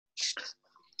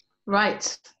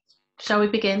Right. Shall we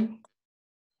begin?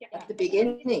 At the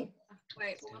beginning.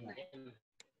 Wait, one minute.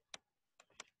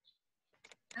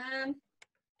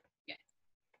 Yeah.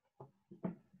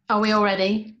 Are we all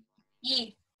ready? Yeah.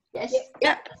 Yes.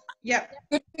 Yep.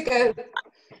 Good to go.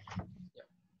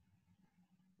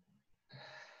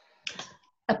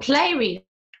 A play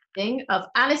reading of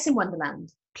Alice in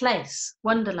Wonderland. Place,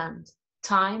 Wonderland.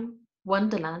 Time,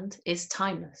 Wonderland is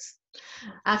timeless.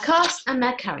 Our cast and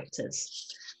their characters.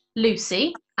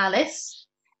 Lucy, Alice.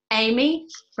 Amy,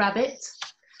 Rabbit.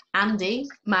 Andy,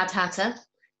 Mad Hatter.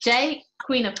 Jay,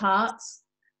 Queen of Hearts.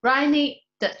 Briony,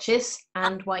 Duchess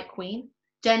and White Queen.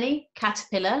 Jenny,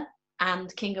 Caterpillar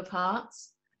and King of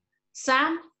Hearts.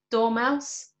 Sam,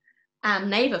 Dormouse and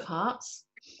Knave of Hearts.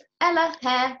 Ella,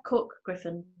 Hare, Cook,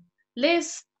 Gryphon.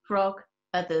 Liz, Frog,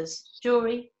 others.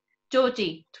 Georgie,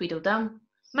 Tweedledum.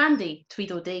 Mandy,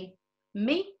 Tweedledee.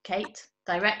 Me, Kate,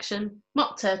 Direction,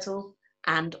 Mock Turtle,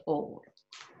 and all.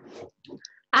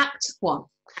 Act 1.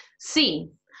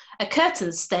 Scene. A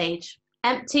curtained stage,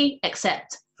 empty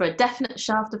except for a definite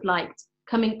shaft of light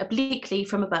coming obliquely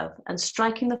from above and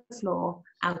striking the floor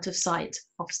out of sight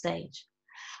off stage.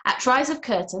 At rise of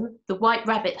curtain, the White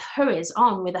Rabbit hurries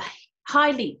on with a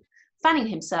high leap, fanning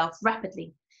himself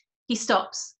rapidly. He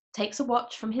stops, takes a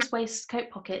watch from his waistcoat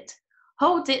pocket,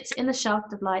 holds it in the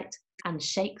shaft of light, and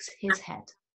shakes his head.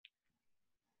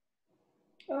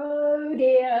 Oh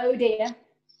dear, oh dear.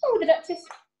 Oh, the Duchess.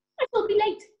 I will be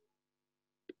late.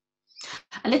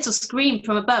 A little scream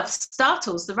from above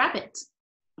startles the rabbit.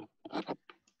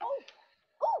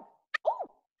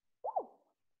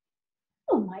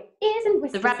 Oh, my ears and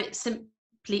whiskers. The rabbit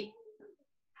simply...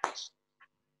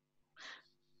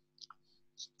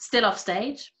 Still off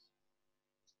stage.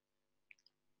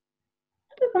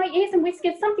 With my ears and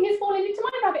whiskers, something has fallen into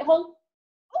my rabbit hole.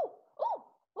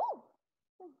 Oh.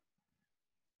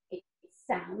 It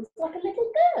sounds like a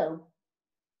little girl.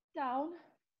 Down.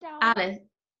 Alice.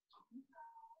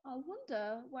 I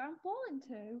wonder where I'm falling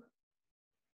to.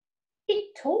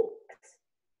 It talks.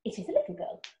 It is a little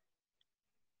girl.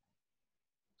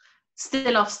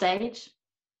 Still off stage.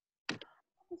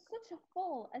 For such a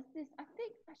fall as this, I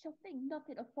shall think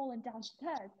nothing of falling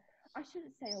downstairs. I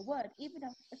shouldn't say a word, even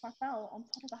if I fell on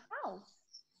top of the house.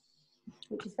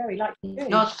 Which is very likely.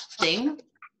 Nodding.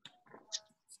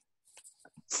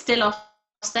 Still off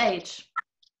stage.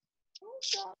 Oh,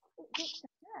 God, it looks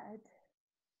dead.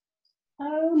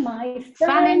 Oh, my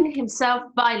Fanning friend.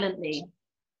 himself violently.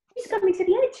 She's coming to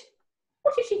the edge.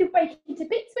 What if she could break into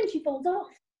bits when she falls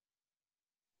off?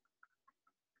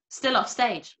 Still off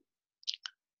stage.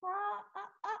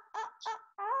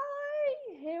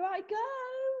 Here I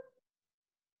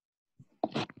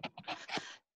go.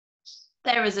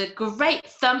 There is a great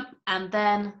thump and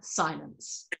then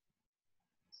silence.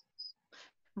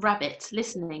 Rabbit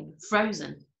listening,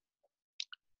 frozen.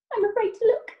 I'm afraid to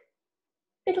look.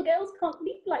 Little girls can't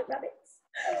leap like rabbits.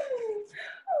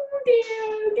 Oh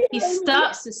dear. He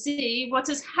starts to see what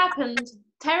has happened,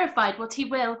 terrified what he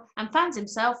will, and fans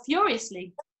himself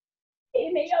furiously.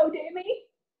 Dear me, oh dear me.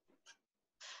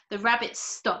 The rabbit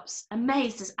stops,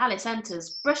 amazed as Alice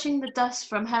enters, brushing the dust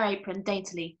from her apron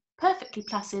daintily, perfectly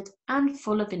placid and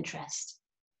full of interest.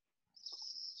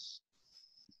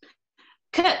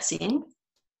 Curtsying.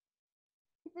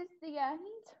 Is this the end?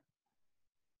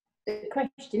 The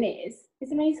question is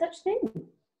there any such thing?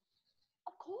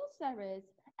 Of course there is.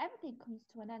 Everything comes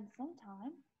to an end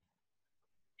sometime.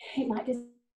 It might just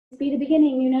be the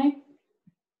beginning, you know.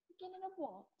 Beginning of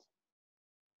what?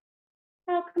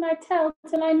 How can I tell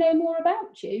till I know more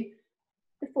about you?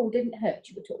 The fall didn't hurt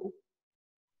you at all.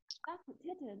 That it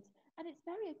didn't. And it's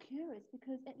very curious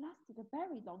because it lasted a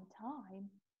very long time.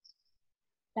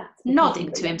 That's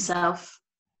Nodding to himself.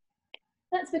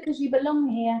 That's because you belong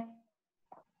here.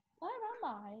 Where am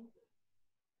I?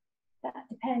 That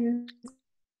depends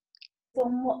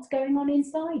on what's going on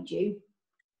inside you.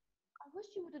 I wish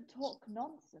you wouldn't talk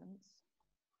nonsense.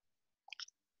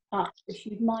 I wish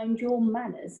you'd mind your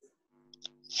manners.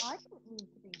 I don't mean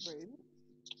to be rude.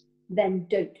 Then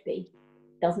don't be.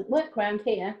 Doesn't work round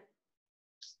here.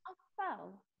 I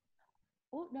fell.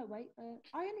 Oh, no, wait.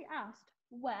 I only asked,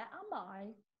 where am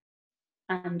I?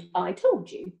 And I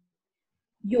told you.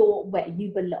 You're where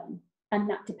you belong. And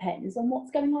that depends on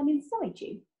what's going on inside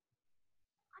you.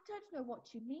 I don't know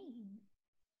what you mean.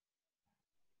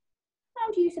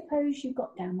 How do you suppose you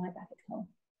got down my rabbit hole?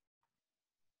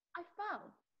 I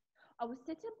fell. I was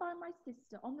sitting by my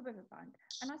sister on the riverbank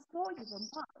and I saw you run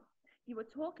by. You were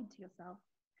talking to yourself.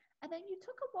 And then you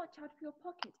took a watch out of your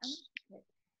pocket and looked at it.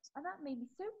 And that made me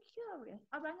so curious,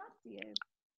 I ran after you.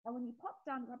 And when you popped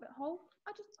down the rabbit hole,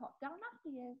 I just popped down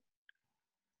after you.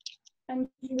 And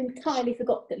you entirely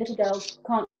forgot that little girls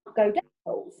can't go down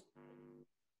holes.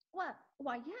 Well,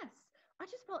 why, yes. I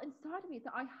just felt inside of me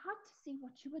that I had to see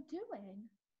what you were doing.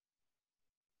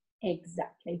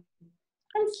 Exactly.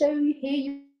 And so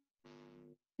here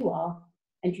you are,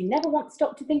 and you never once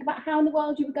stopped to think about how in the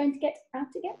world you were going to get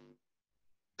out again.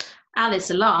 Alice,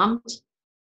 alarmed.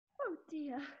 Oh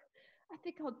dear. I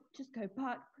think I'll just go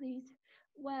back, please.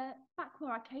 Back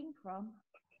where I came from.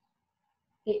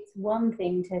 It's one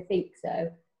thing to think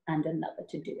so, and another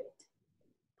to do it.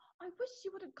 I wish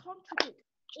you wouldn't contradict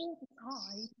all the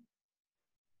time.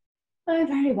 Oh,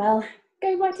 very well.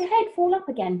 Go right ahead, fall up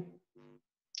again.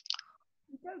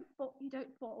 You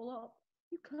don't fall up.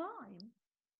 You climb.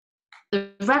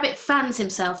 The rabbit fans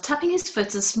himself, tapping his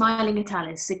foot and smiling at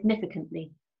Alice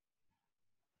significantly.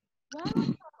 Well, I fell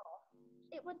off.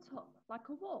 It went up like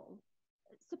a wall.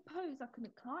 Suppose I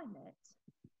couldn't climb it.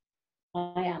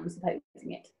 I am supposing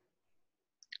it.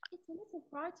 It's a little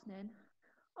frightening.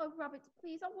 Oh, rabbit,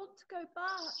 please, I want to go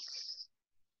back.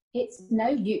 It's no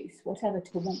use, whatever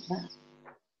to want that.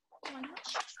 Why not?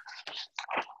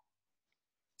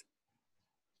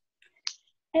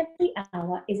 Every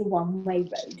hour is a one-way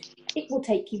road. It will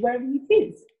take you wherever you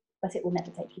choose, but it will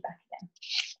never take you back again.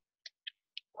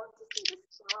 I want to see the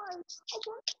sky. I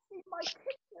want to see my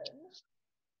kitten.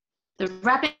 The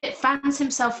rabbit fans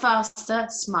himself faster,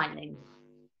 smiling.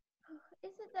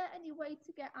 Isn't there any way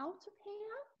to get out of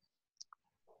here?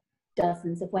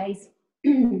 Dozens of ways.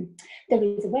 There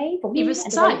is a way for me. He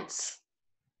recites.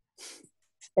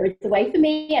 There is a way for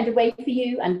me, and a way for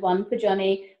you, and one for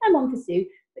Johnny, and one for Sue,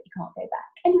 but you can't go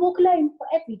back. And you walk alone, for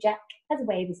every Jack has a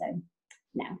way of his own.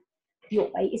 Now,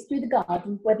 your way is through the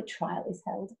garden where the trial is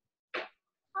held. How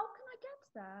can I get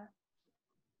there?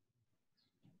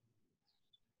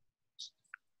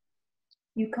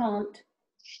 You can't.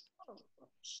 Oh,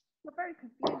 you're very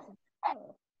confusing.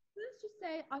 Oh, first you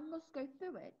say I must go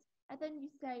through it, and then you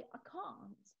say I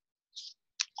can't.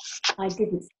 I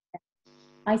didn't say that.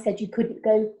 I said you couldn't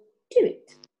go to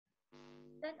it.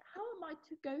 Then how am I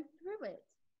to go through it?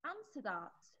 Answer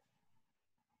that.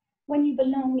 When you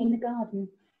belong in the garden,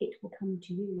 it will come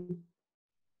to you.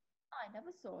 I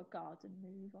never saw a garden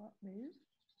move.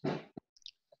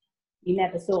 You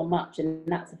never saw much, and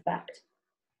that's a fact.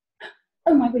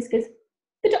 Oh, my whiskers.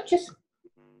 The Duchess.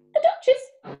 The Duchess.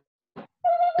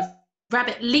 The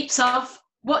rabbit leaps off,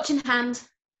 watch in hand.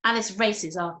 Alice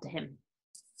races after him.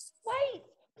 Wait,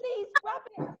 please,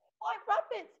 rabbit. Why,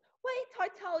 rabbit? Wait, I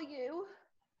tell you.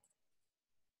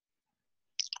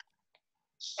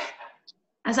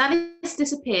 As Alice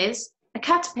disappears, a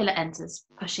caterpillar enters,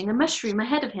 pushing a mushroom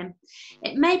ahead of him.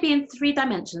 It may be in 3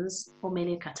 dimensions or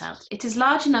merely a cutout. It is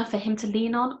large enough for him to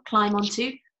lean on, climb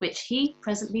onto, which he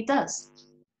presently does.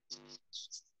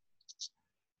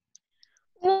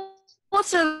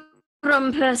 What a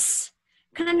rumpus.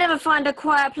 Can I never find a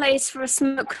quiet place for a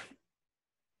smoke?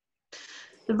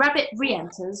 The rabbit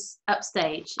re-enters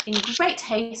upstage. In great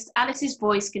haste, Alice's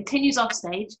voice continues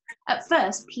offstage, at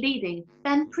first pleading,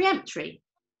 then peremptory.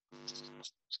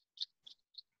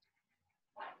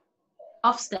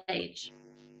 Offstage.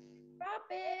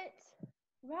 Rabbit,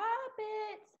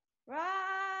 rabbit,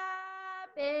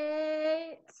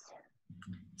 rabbit.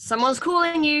 Someone's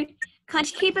calling you.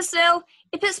 Can't you keep her still?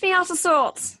 It puts me out of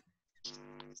sorts.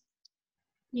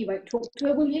 You won't talk to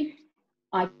her, will you?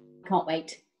 I can't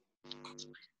wait.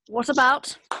 What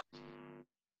about?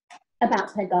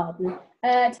 About her garden.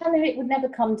 Tell her it would never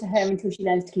come to her until she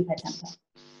learns to keep her temper.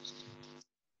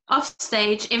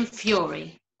 Offstage in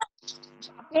fury.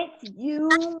 It's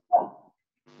you.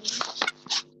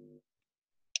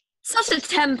 Such a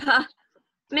temper.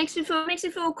 Makes me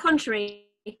feel contrary.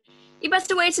 You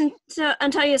better wait and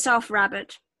tell yourself,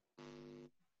 rabbit.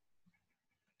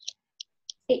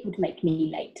 It would make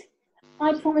me late.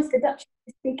 I promised the Duchess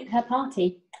to speak at her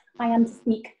party. I am to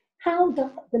speak. How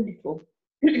doth the little?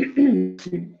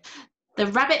 The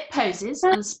rabbit poses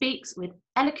and speaks with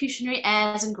elocutionary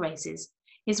airs and graces,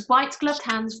 his white-gloved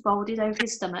hands folded over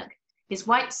his stomach, his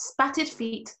white spatted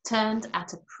feet turned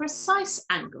at a precise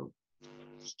angle.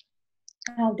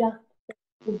 How doth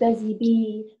the busy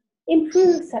bee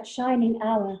improve such shining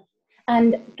hour,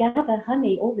 and gather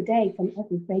honey all the day from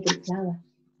every fragrant flower?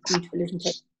 Beautiful, isn't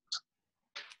it?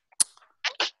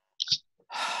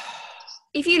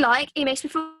 If you like, it makes me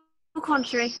feel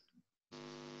contrary.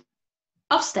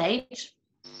 Offstage.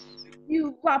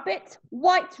 You rabbit,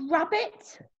 white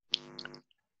rabbit.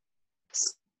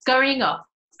 Scurrying off.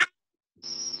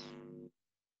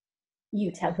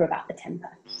 You tell her about the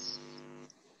temper.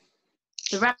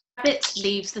 The rabbit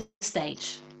leaves the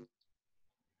stage.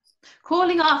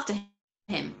 Calling after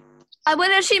him,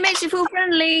 Whether she makes you feel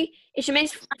friendly, if she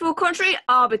makes you feel contrary,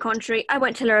 I'll be contrary. I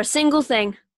won't tell her a single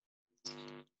thing.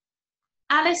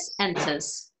 Alice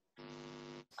enters.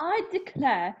 I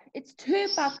declare it's too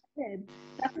bad for him.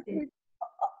 That is.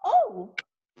 Oh!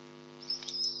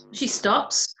 She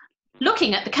stops,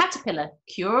 looking at the caterpillar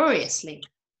curiously.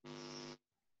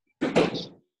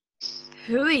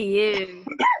 Who are you?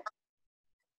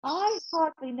 I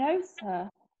hardly know, sir.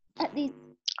 At least,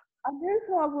 I know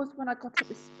who I was when I got up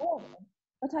this morning,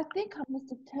 but I think I must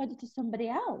have turned into somebody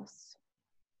else.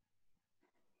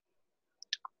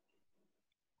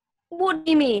 What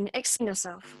do you mean? Explain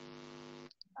yourself.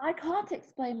 I can't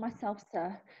explain myself,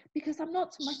 sir, because I'm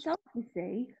not myself, you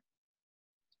see.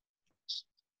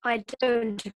 I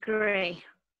don't agree.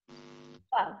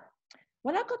 Well,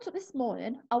 when I got up this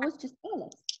morning, I was just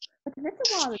Alice, but a little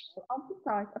while ago, I was the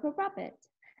size of a rabbit,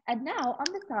 and now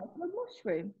I'm the size of a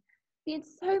mushroom. Being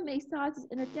so many sizes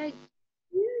in a day,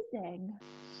 confusing.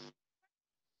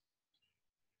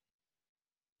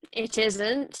 It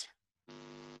isn't.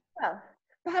 Well,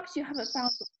 perhaps you haven't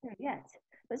found it there yet,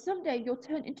 but someday you'll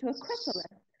turn into a chrysalis,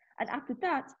 and after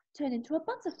that, turn into a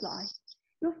butterfly.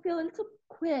 You'll feel a little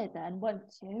queer then, won't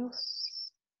you?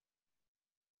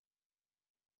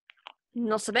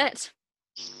 Not a bit.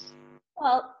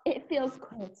 Well, it feels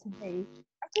queer to me,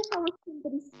 as if I was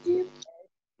somebody stupid.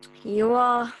 You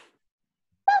are.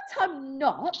 But I'm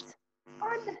not.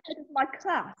 I'm the head of my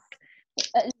class.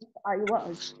 At least I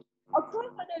was. I'll try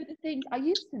if I know the things I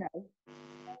used to know.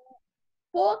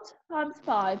 4 times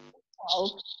 5 is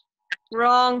 12.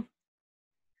 Wrong.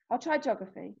 I'll try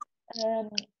geography.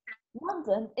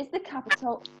 London is the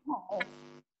capital of...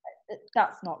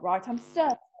 That's not right, I'm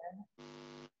certain.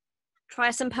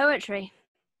 Try some poetry.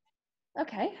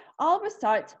 Okay, I'll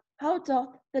recite How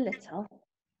Doth the Little.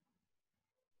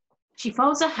 She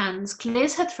folds her hands,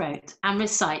 clears her throat, and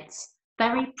recites,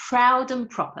 very proud and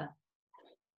proper.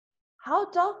 How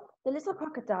doth the little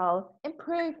crocodile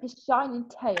improve his shining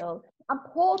tail and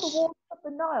pour the water of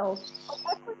the Nile on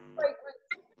every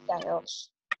fragrant gale?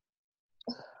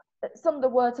 Some of the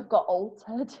words have got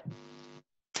altered.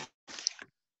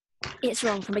 It's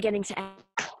wrong from beginning to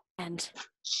end.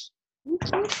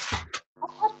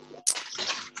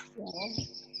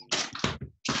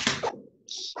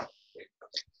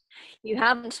 You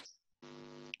haven't.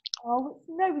 Oh, it's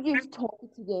no use talking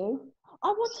to you. I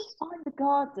want to find the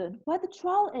garden where the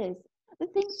trowel is. The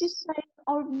things you say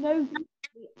are of no use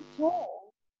to me at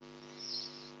all.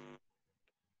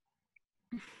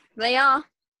 They are.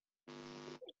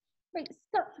 Make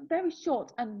such a very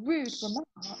short and rude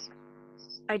remark.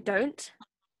 I don't.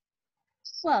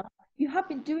 Well, you have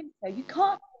been doing so. You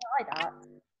can't deny that.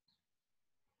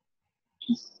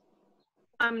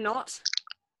 I'm not.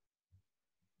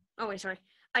 Oh, wait, sorry.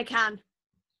 I can.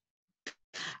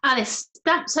 Alice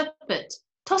stamps her foot,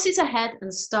 tosses her head,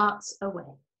 and starts away.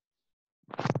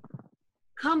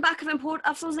 Come back,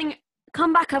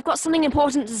 Come back, I've got something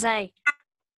important to say.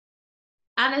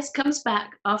 Alice comes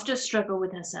back after a struggle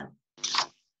with herself.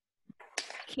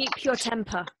 Keep your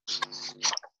temper.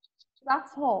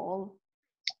 That's all.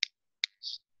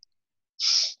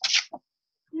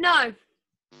 No.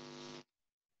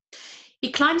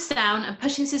 He climbs down and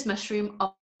pushes his mushroom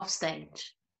off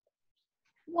stage.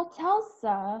 What else,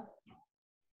 sir?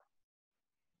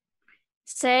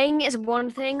 Saying is one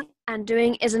thing and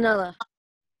doing is another.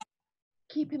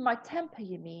 Keeping my temper,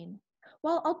 you mean?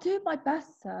 Well, I'll do my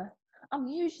best, sir. I'm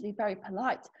usually very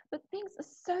polite, but things are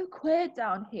so queer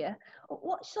down here.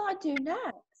 What shall I do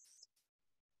next?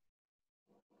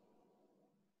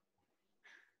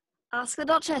 Ask the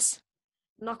Duchess.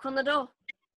 Knock on the door.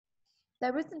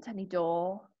 There isn't any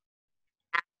door.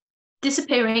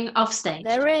 Disappearing off stage.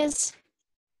 There is.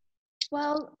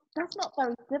 Well, that's not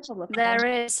very civil of them. There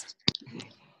is.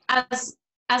 As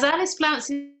Alice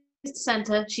flounces to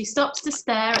centre, she stops to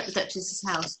stare at the Duchess's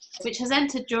house, which has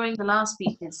entered during the last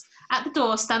speeches. At the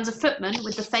door stands a footman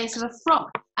with the face of a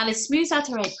frog. Alice smooths out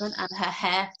her apron and her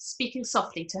hair, speaking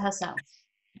softly to herself.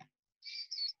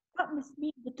 That must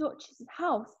mean the Duchess's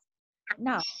house.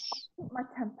 Now, I'll keep my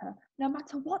temper. No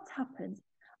matter what happens,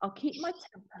 I'll keep my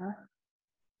temper.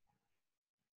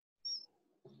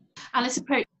 Alice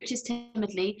approaches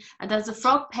timidly, and as the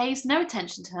frog pays no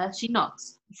attention to her, she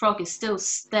knocks. The frog is still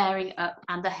staring up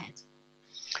and ahead.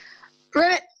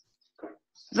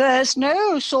 There's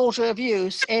no sort of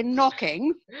use in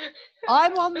knocking.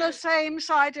 I'm on the same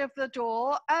side of the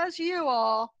door as you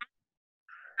are.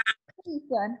 Please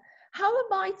then, how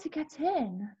am I to get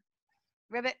in?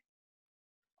 Ribbit,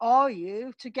 are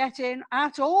you to get in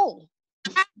at all?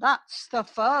 That's the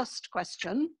first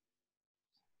question.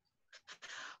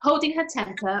 Holding her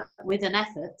temper with an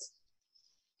effort.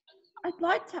 I'd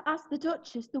like to ask the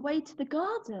Duchess the way to the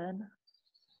garden.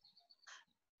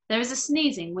 There is a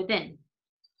sneezing within.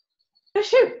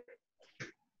 Shoo!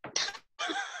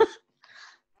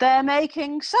 They're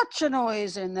making such a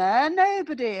noise in there,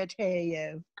 nobody'd hear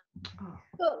you.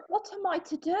 But what am I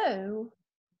to do?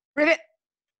 Rivet,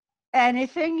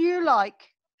 anything you like.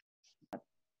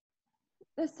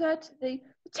 There's certainly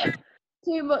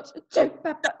too much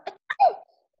pepper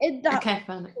in that. Okay,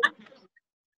 fine.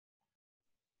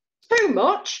 Too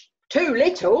much? Too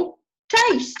little?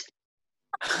 Taste!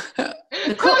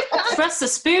 The cook thrusts a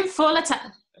spoonful at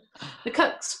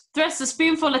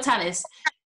Alice,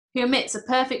 who emits a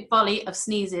perfect volley of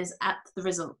sneezes at the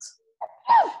result.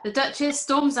 The Duchess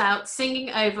storms out, singing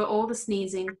over all the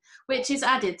sneezing, which is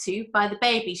added to by the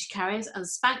baby she carries and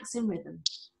spanks in rhythm.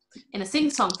 In a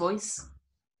sing-song voice.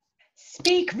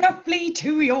 Speak roughly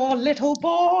to your little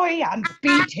boy and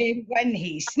beat him when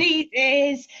he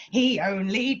sneezes. He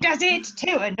only does it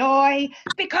to annoy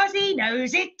because he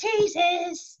knows it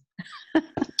teases.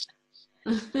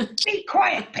 Be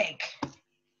quiet, pig.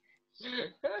 You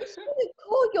shouldn't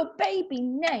call your baby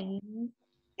names.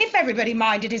 If everybody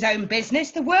minded his own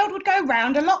business, the world would go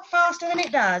round a lot faster than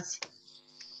it does.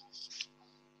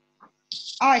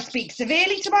 I speak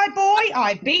severely to my boy.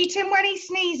 I beat him when he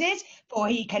sneezes, for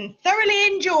he can thoroughly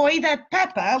enjoy the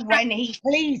pepper when he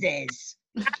pleases.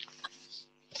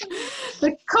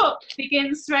 The cook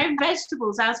begins throwing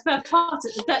vegetables out of her pot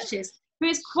at the Duchess, who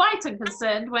is quite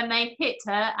unconcerned when they hit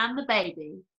her and the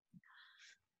baby.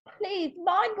 Please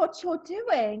mind what you're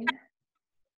doing.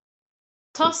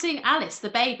 Tossing Alice the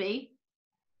baby.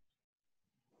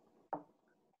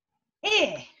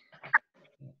 Here.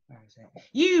 Where is it?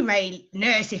 You may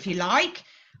nurse if you like.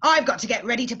 I've got to get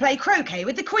ready to play croquet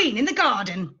with the Queen in the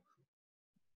garden.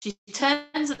 She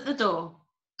turns at the door.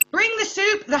 Bring the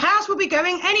soup. The house will be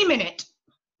going any minute.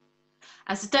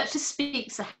 As the Duchess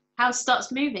speaks, the house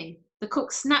starts moving. The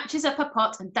cook snatches up her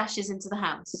pot and dashes into the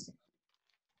house.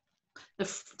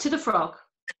 To the frog.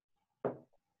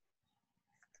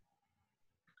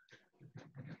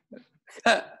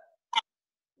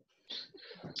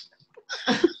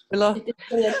 Hello.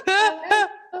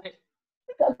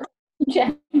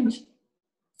 Change.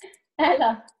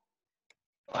 Ella.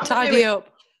 Tidy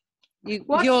up.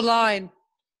 Your line.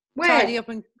 Where? Tidy up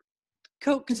and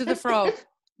cook to the frog.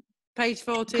 Page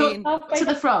 14. Cook to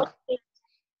the frog.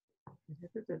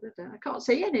 I can't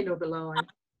see any other line.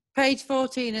 Page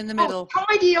 14 in the middle. Oh,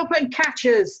 tidy up and catch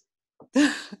us.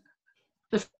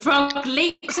 The frog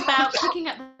leaps about, picking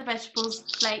up the vegetables,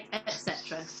 plate,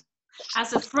 etc. As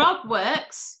the frog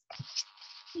works,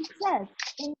 He says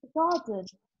in the garden.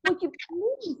 Would you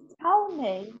please tell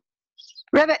me?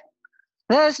 Rivet,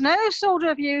 there's no sort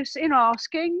of use in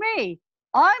asking me.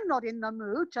 I'm not in the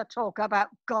mood to talk about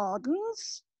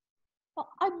gardens. But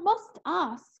I must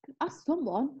ask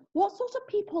someone, what sort of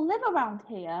people live around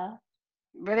here?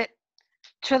 Rivet,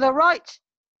 to the right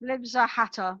lives a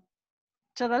hatter.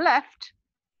 To the left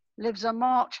lives a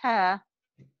March hare.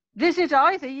 Visit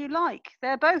either you like.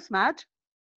 They're both mad.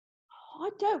 I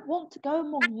don't want to go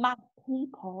among mad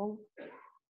people.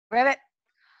 Rivet,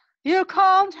 you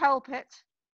can't help it.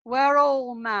 We're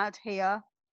all mad here.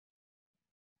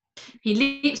 he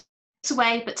leaps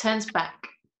away but turns back.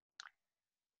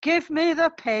 Give me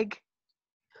the pig.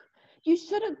 You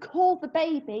shouldn't call the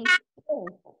baby pig.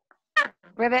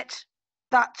 Rivet,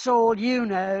 that's all you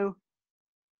know.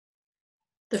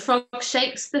 The frog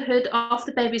shakes the hood off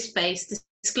the baby's face,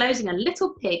 disclosing a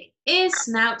little pig, ears,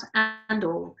 snout, and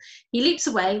all. He leaps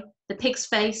away, the pig's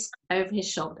face over his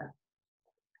shoulder.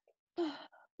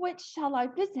 Which shall I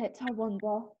visit, I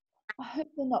wonder? I hope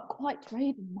they're not quite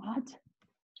raving mad.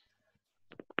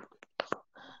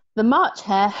 The March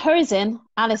hare hurries in.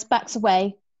 Alice backs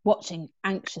away, watching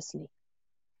anxiously.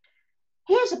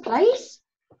 Here's a place.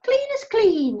 Clean as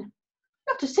clean.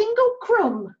 Not a single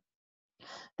crumb.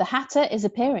 The hatter is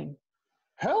appearing.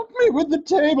 Help me with the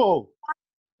table.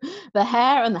 The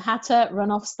hare and the hatter run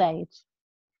off stage.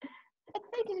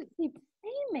 They didn't seem to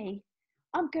see me.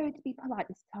 I'm going to be polite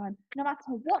this time, no matter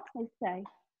what they say,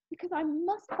 because I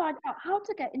must find out how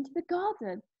to get into the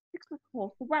garden, because of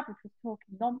course the rabbit was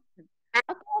talking nonsense.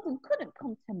 A garden couldn't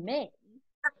come to me.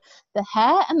 The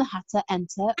hare and the hatter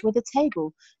enter with a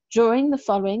table. During the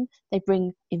following, they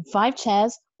bring in 5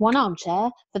 chairs, 1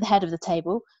 armchair for the head of the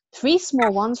table, 3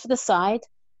 small ones for the side,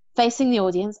 facing the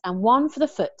audience, and 1 for the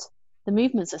foot. The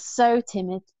movements are so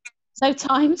timed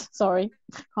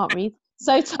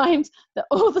that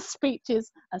all the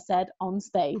speeches are said on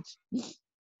stage.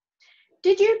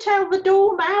 Did you tell the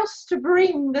Dormouse to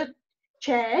bring the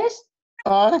chairs?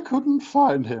 I couldn't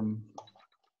find him.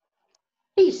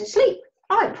 He's asleep.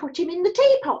 I put him in the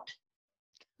teapot.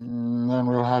 Then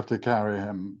we'll have to carry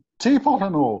him, teapot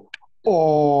and all,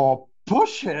 or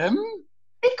push him.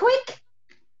 Be quick,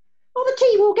 or the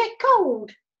tea will get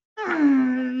cold.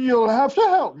 You'll have to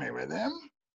help me with him.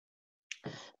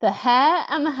 The Hare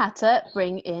and the Hatter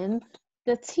bring in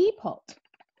the teapot.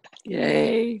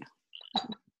 Yay.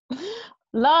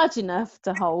 Large enough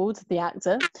to hold the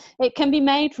actor. It can be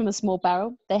made from a small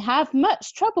barrel. They have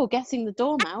much trouble getting the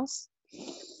Dormouse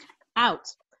out.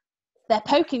 Their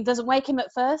poking doesn't wake him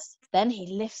at first. Then he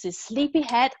lifts his sleepy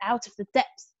head out of the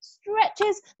depths,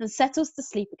 stretches and settles to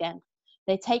sleep again.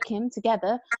 They take him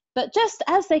together, but just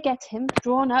as they get him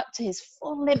drawn up to his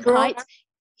full limp height,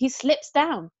 he slips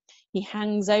down. He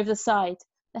hangs over the side.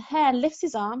 The Hare lifts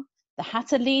his arm. The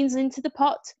Hatter leans into the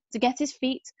pot to get his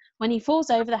feet when he falls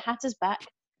over the Hatter's back,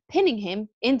 pinning him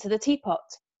into the teapot.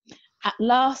 At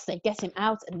last they get him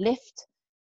out and lift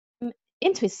him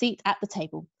into his seat at the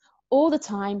table, all the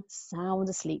time sound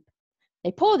asleep.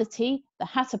 They pour the tea, the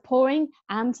Hatter pouring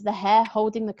and the Hare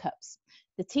holding the cups.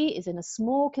 The tea is in a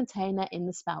small container in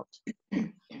the spout.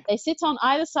 They sit on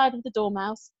either side of the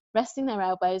Dormouse, resting their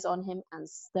elbows on him and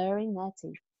stirring their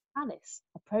tea. Alice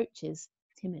approaches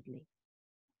timidly.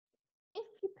 If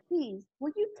you please,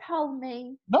 will you tell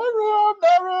me? No room,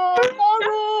 no room, no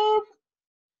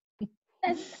room.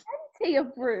 There's plenty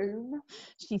of room.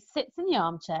 She sits in the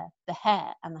armchair. The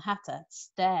Hare and the Hatter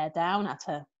stare down at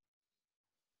her.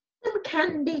 Some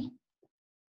candy.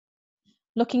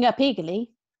 Looking up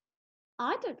eagerly,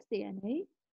 I don't see any.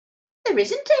 There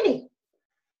isn't any.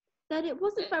 Then it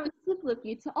wasn't very civil of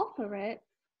you to offer it.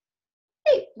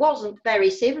 It wasn't very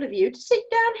civil of you to sit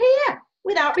down here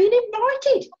without being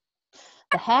invited.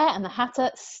 the Hare and the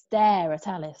Hatter stare at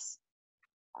Alice.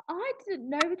 I didn't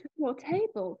know it was your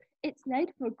table. It's laid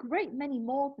for a great many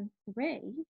more than 3.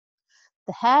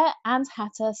 The Hare and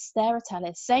Hatter stare at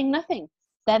Alice, saying nothing.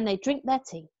 Then they drink their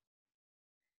tea.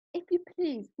 If you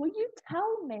please, will you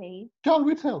tell me? Can't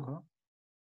we tell her?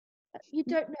 You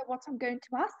don't know what I'm going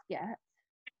to ask yet.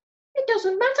 It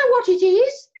doesn't matter what it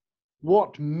is.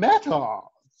 What matters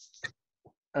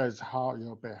is how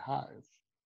you behave.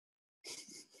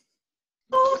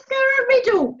 Ask her a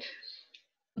riddle.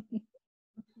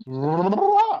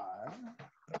 Why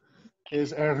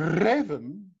is a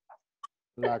raven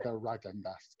like a writing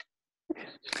desk?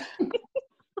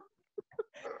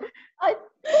 I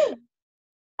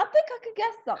think I could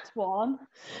guess that one.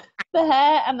 The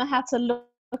Hare and the Hatter look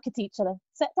at each other,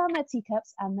 set down their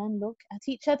teacups, and then look at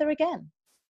each other again.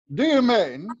 Do you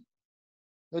mean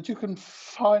that you can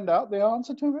find out the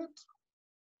answer to it?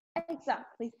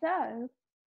 Exactly so.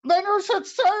 Then you should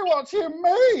say what you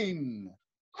mean.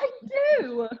 I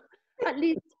do. At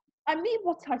least, I mean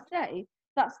what I say.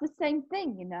 That's the same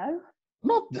thing, you know.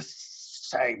 Not the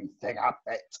same thing, I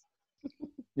bet.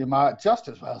 You might just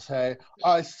as well say,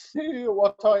 I see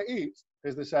what I eat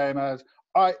is the same as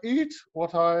I eat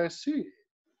what I see.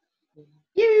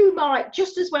 You might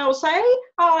just as well say,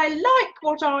 I like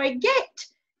what I get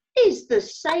is the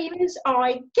same as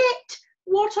I get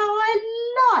what I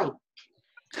like.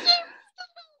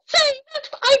 Say that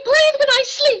I breathe when I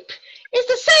sleep is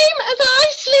the same as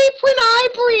I sleep when I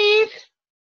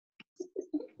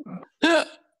breathe.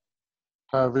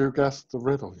 Have you guessed the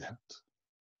riddle yet?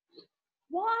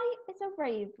 Why is a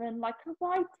raven like a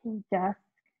writing desk?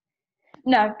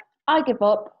 No, I give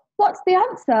up. What's the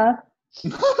answer?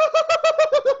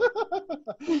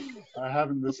 I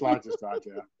haven't the slightest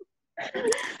idea.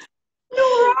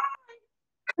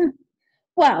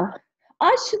 Well,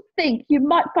 I should think you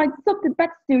might find something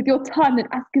better to do with your time than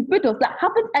asking riddles that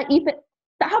haven't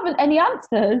any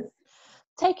answers.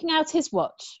 Taking out his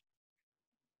watch.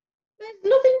 There's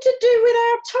nothing to do with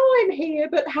our time here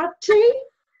but have tea.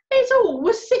 It's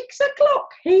always 6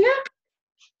 o'clock here.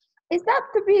 Is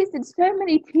that the reason so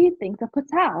many tea things are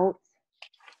put out?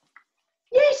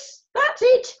 Yes, that's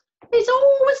it. It's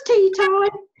always tea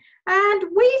time, and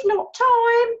we've not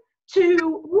time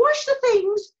to wash the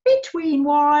things between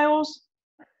whiles.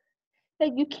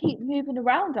 Then you keep moving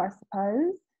around, I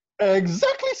suppose.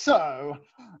 Exactly so.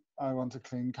 I want a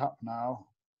clean cup now.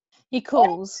 He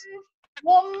calls,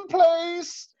 One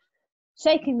place.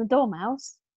 shaking the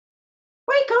Dormouse.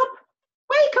 Wake up,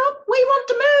 we want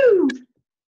to move.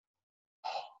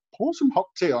 Pour some hot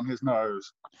tea on his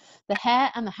nose. The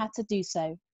Hare and the Hatter do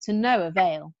so, to no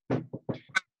avail.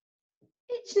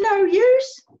 It's no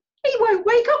use. He won't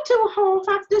wake up till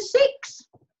 6:30.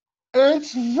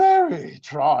 It's very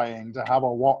trying to have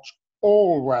a watch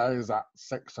always at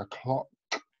 6 o'clock.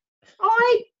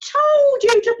 I told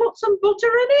you to put some butter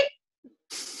in it.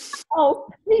 Oh,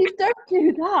 please don't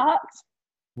do that.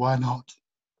 Why not?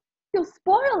 You'll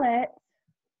spoil it.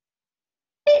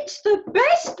 It's the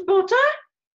best butter.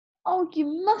 Oh, you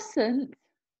mustn't.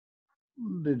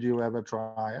 Did you ever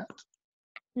try it?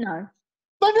 No.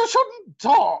 Then you shouldn't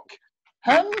talk.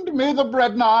 Hand me the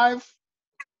bread knife.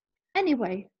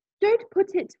 Anyway, don't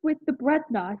put it with the bread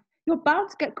knife. You're bound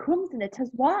to get crumbs in it as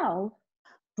well.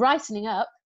 Brightening up,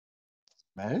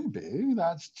 Maybe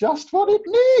that's just what it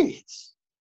needs.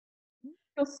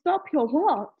 You'll stop your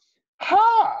watch.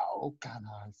 How can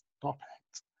I stop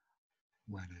it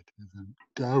when it isn't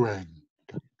going?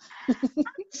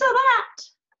 So that.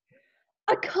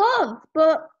 I can't,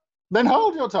 but Then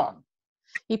hold your tongue.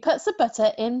 he puts the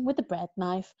butter in with the bread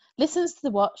knife, listens to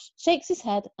the watch, shakes his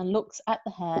head and looks at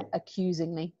the Hare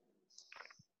accusingly.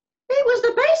 It was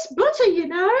the best butter, you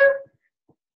know.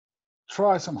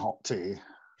 Try some hot tea.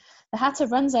 The Hatter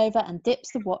runs over and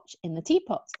dips the watch in the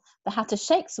teapot. The Hatter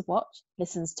shakes the watch,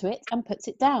 listens to it and puts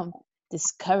it down.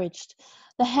 Discouraged,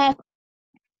 the Hare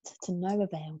to no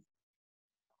avail.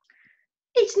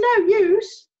 It's no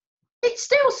use. It's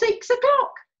still 6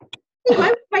 o'clock. He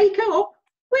won't wake up.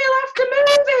 We'll have to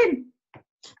move him.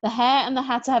 The Hare and the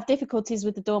Hatter have difficulties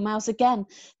with the Dormouse again.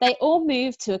 They all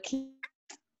move to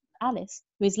Alice,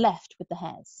 who is left with the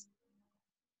Hares.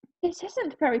 this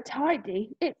isn't very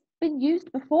tidy. It's been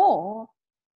used before.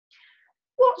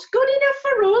 What's good enough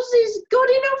for us is good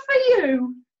enough for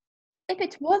you. If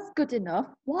it was good enough,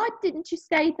 why didn't you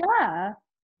stay there?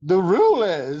 The rule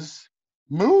is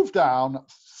move down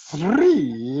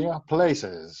 3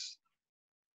 places.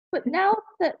 But now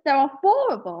that there are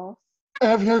 4 of us,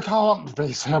 If you can't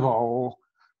be civil,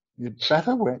 you'd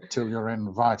better wait till you're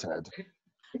invited.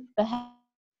 The Hare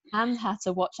and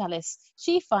Hatter watch Alice.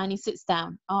 She finally sits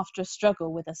down after a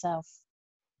struggle with herself.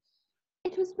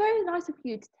 it was very nice of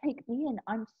you to take me in,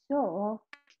 I'm sure.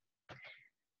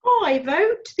 I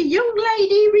vote the young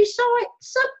lady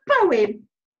recites a poem.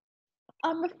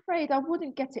 I'm afraid I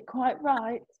wouldn't get it quite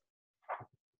right.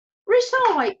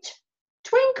 Recite.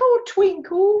 Twinkle,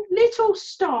 twinkle, little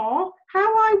star,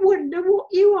 how I wonder what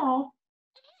you are.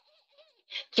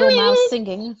 Dormouse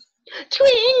singing.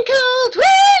 Twinkle,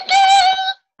 twinkle.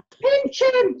 Pinch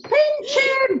him, pinch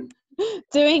him.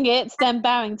 Doing it, then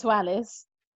bowing to Alice.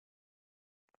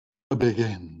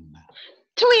 Begin.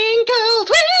 Twinkle,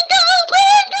 twinkle,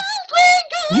 twinkle,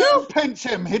 twinkle. You pinch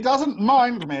him. He doesn't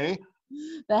mind me.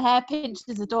 The Hare pinches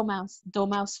the Dormouse.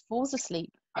 Dormouse falls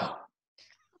asleep.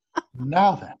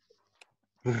 Now then,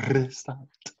 recite.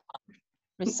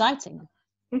 Reciting.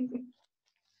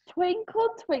 Twinkle,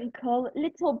 twinkle,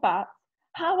 little bat,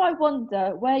 how I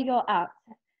wonder where you're at.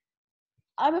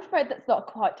 I'm afraid that's not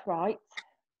quite right.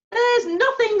 There's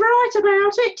nothing right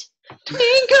about it.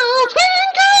 Twinkle,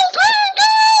 twinkle,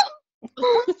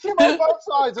 twinkle. Punch him on both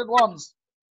sides at once.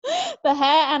 The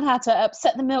Hare and Hatter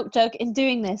upset the milk jug in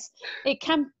doing this. It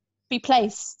can be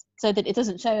placed so that it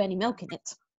doesn't show any milk in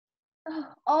it.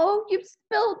 Oh, you've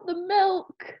spilled the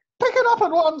milk. Pick it up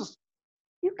at once.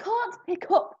 You can't pick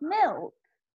up milk.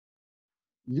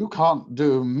 You can't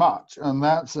do much, and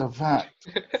that's a fact.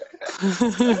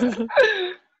 The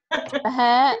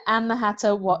Hare and the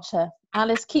Hatter watch her.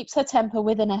 Alice keeps her temper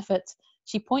with an effort.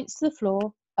 She points to the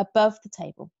floor above the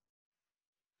table.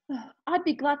 I'd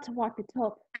be glad to wipe it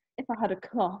up if I had a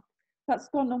cloth. That's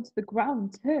gone onto the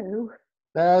ground too.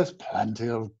 There's plenty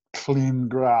of clean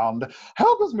ground.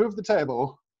 Help us move the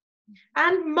table.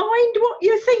 And mind what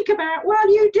you think about while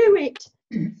you do it.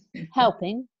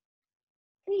 Helping.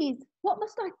 Please, what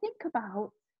must I think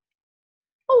about?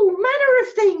 All manner of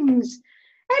things.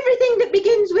 Everything that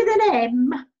begins with an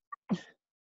M.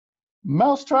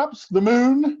 Mousetraps, the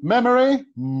moon, memory,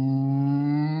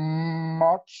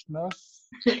 muchness.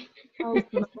 Oh,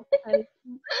 for God's sake.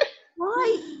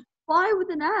 Why with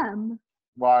an M?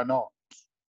 Why not?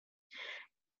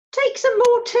 Take some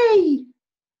more tea.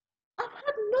 I've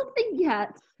had nothing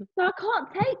yet, so I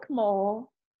can't take more.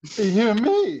 You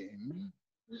mean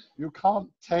you can't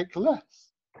take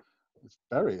less? It's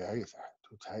very easy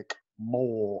to take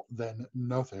more than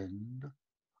nothing.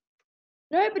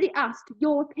 Nobody asked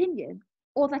your opinion,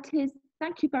 or that is,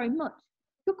 thank you very much.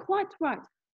 You're quite right.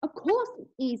 Of course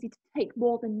it's easy to take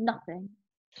more than nothing.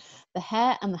 The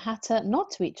Hare and the Hatter nod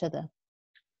to each other.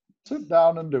 Sit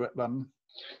down and do it then.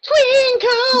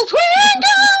 Twinkle,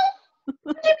 twinkle.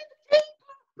 Put him in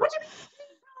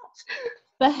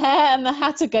The Hare and the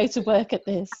Hatter go to work at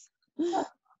this.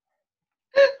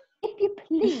 If you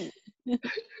please,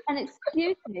 and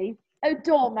excuse me, oh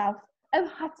Dormouse, oh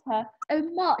Hatter, oh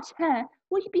March Hare,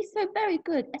 will you be so very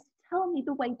good as to tell me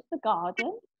the way to the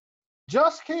garden?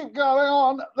 Just keep going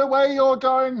on the way you're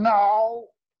going now.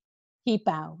 He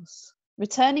bows,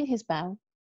 returning his bow.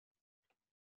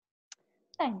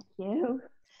 Thank you.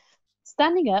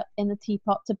 Standing up in the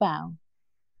teapot to bow.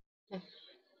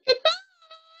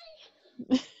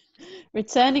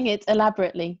 returning it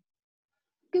elaborately.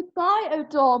 Goodbye, O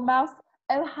Dormouse,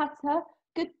 O Hatter.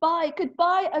 Goodbye,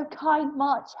 goodbye, O kind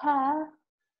March Hare.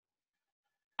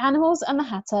 Animals and the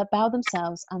Hatter bow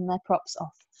themselves and their props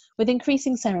off with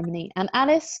increasing ceremony, and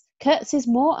Alice curtsies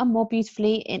more and more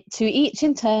beautifully to each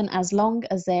in turn as long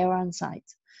as they are on sight.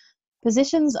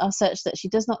 Positions are such that she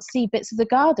does not see bits of the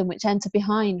garden which enter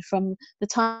behind from the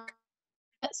time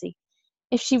of curtsy.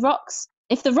 If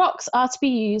the rocks are to be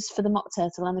used for the Mock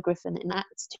Turtle and the Gryphon in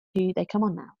Act 2, they come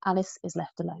on now. Alice is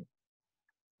left alone.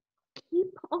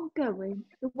 Keep on going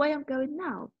the way I'm going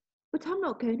now, but I'm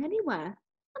not going anywhere.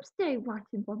 I'm staying right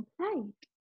in one place.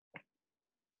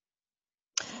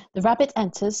 The rabbit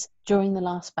enters during the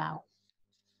last bow.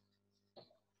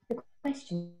 The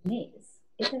question is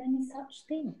there any such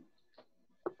thing?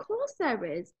 Of course there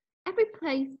is. Every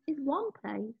place is one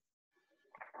place.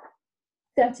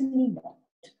 Certainly not.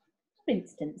 For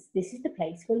instance, this is the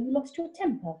place where you lost your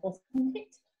temper, wasn't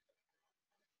it?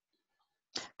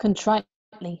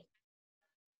 Contritely.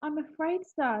 I'm afraid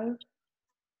so.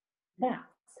 That's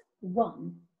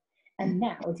one. And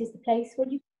now it is the place where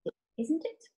you sit, isn't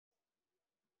it?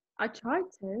 I tried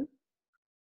to.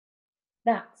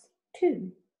 That's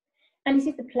two. And it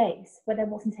is the place where there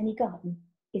wasn't any garden,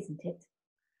 isn't it?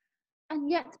 And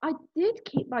yet I did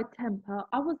keep my temper.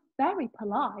 I was very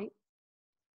polite.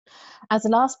 As the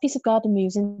last piece of garden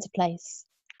moves into place.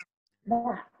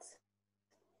 That's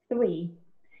three.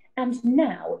 And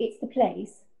now it's the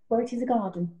place where it is a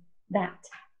garden. That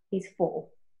is four.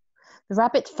 The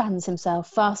rabbit fans himself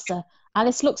faster.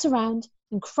 Alice looks around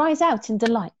and cries out in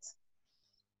delight.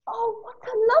 Oh, what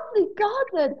a lovely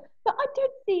garden! But I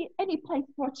don't see any place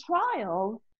for a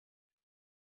trial.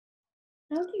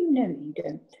 How do you know you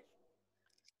don't?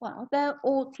 Well, there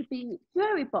ought to be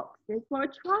jury boxes where a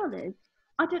trial is.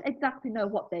 I don't exactly know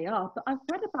what they are, but I've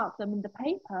read about them in the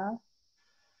paper.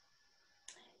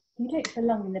 You don't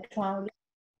belong in the trial.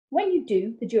 When you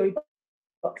do, the jury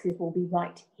boxes will be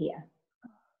right here.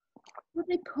 Will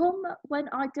they come when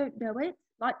I don't know it,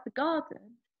 like the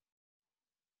garden?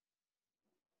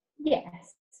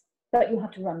 Yes, but you'll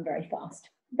have to run very fast.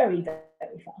 Very,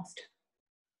 very fast.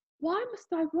 Why must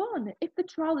I run if the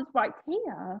trial is right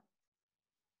here?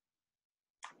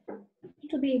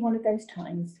 It'll be one of those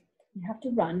times. You have to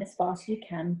run as fast as you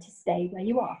can to stay where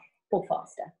you are, or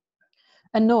faster.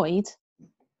 Annoyed,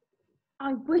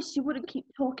 I wish you wouldn't keep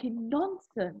talking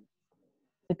nonsense.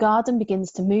 the garden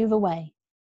begins to move away.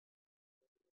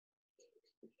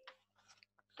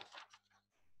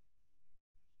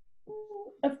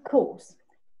 Of course,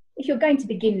 if you're going to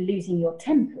begin losing your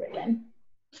temper again.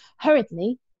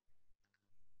 Hurriedly,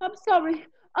 I'm sorry.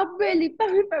 I'm really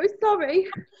very, very sorry.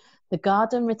 the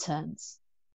garden returns.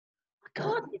 I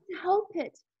can't seem to help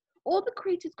it. All the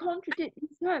creatures contradict me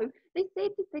so. They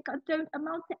seem to think I don't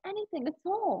amount to anything at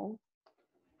all.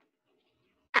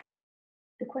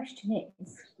 The question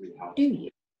is, do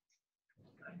you?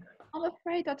 I'm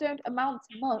afraid I don't amount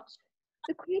to much.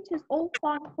 The creatures all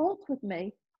find fault with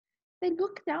me. They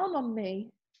look down on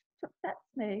me. It upsets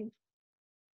me.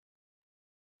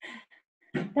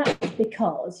 That's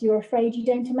because you're afraid you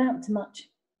don't amount to much.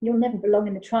 You'll never belong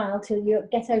in the trial till you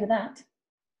get over that.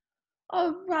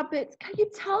 Oh, Rabbit, can you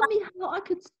tell me how I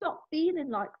could stop feeling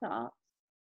like that?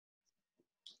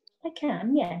 I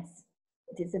can, yes.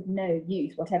 It is of no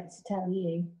use whatever to tell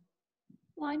you.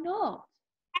 Why not?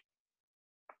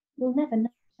 You'll never know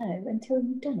until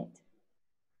you've done it.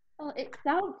 Well, it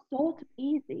sounds sort of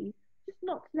easy. Just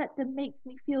not to let them make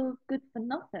me feel good for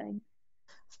nothing.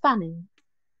 Fanning.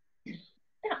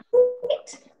 That's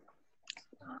it.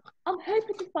 I'm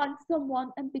hoping to find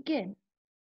someone and begin.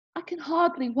 I can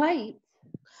hardly wait.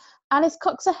 Alice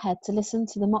cocks her head to listen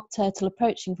to the Mock Turtle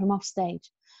approaching from off stage.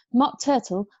 The Mock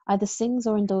Turtle either sings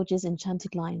or indulges in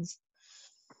chanted lines.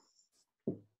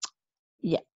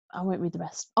 Yeah, I won't read the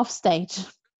rest. Off stage.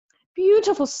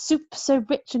 Beautiful soup, so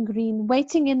rich and green,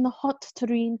 waiting in the hot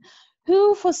tureen.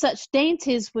 Who for such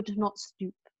dainties would not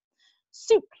stoop?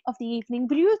 Soup of the evening,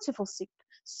 beautiful soup.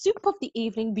 Soup of the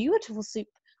evening, beautiful soup.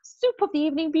 Soup of the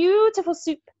evening, beautiful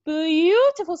soup.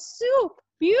 Beautiful soup.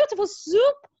 Beautiful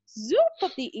soup. Soup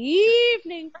of the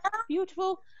evening,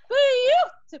 beautiful,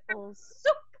 beautiful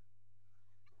soup.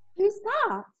 Who's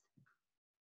that?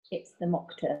 It's the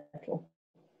Mock Turtle.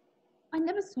 I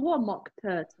never saw a Mock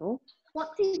Turtle.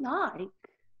 What's he like?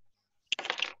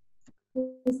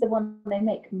 He's the one they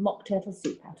make Mock Turtle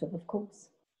soup out of course.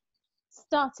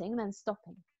 Starting, then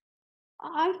stopping.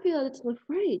 I feel a little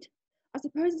afraid. I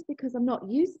suppose it's because I'm not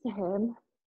used to him.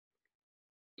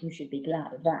 You should be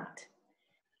glad of that.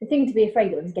 The thing to be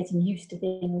afraid of is getting used to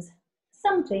things.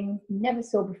 Something you never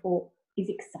saw before is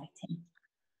exciting.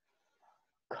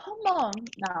 Come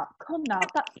now,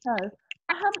 that's so.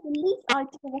 I haven't the least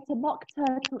idea what a mock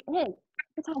turtle is,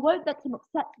 but I won't let him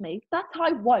upset me. That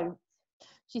I won't.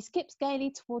 She skips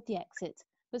gaily toward the exit,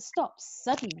 but stops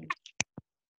suddenly.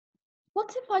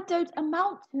 What if I don't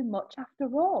amount to much after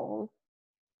all?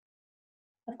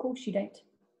 Of course you don't.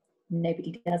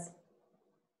 Nobody does.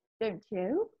 Don't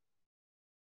you?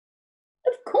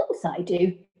 Of course I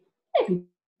do.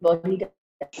 Everybody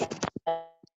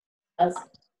does.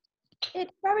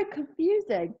 It's very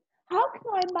confusing. How can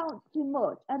I amount too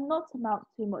much and not amount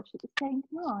too much at the same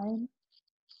time?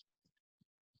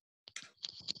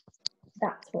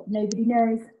 That's what nobody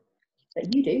knows.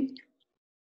 But you do.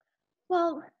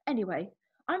 Well, anyway,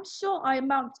 I'm sure I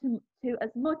amount to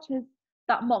as much as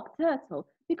that mock turtle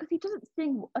because he doesn't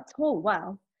sing at all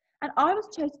well. And I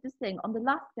was chosen to sing on the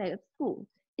last day of school.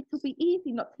 It will be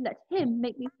easy not to let him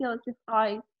make me feel as if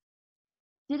I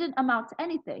didn't amount to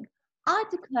anything. I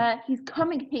declare he's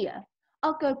coming here.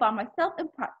 I'll go by myself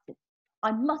and practice.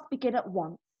 I must begin at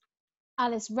once.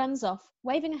 Alice runs off,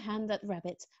 waving a hand at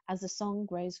Rabbit as the song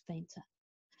grows fainter.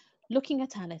 Looking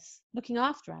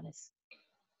after Alice.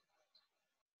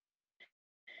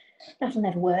 That'll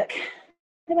never work.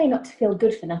 The way not to feel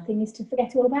good for nothing is to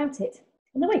forget all about it.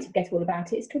 And the way to forget all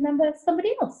about it is to remember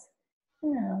somebody else.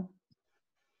 Well,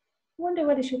 I wonder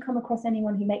whether she'll come across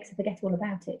anyone who makes her forget all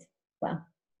about it. Well,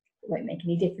 it won't make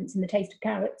any difference in the taste of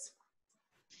carrots.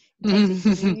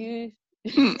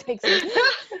 Takes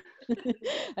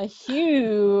a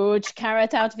huge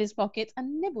carrot out of his pocket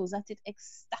and nibbles at it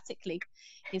ecstatically,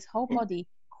 his whole body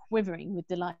quivering with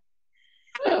delight.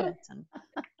 Oh,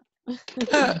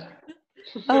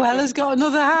 Ella's got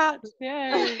another hat.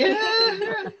 Yay.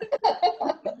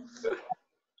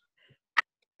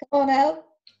 Come on, Elle.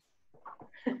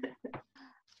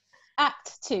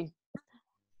 Act 2.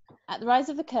 At the rise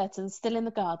of the curtains, still in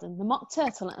the garden, the mock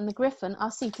turtle and the Gryphon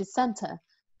are seated centre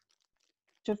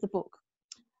of the book.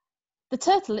 The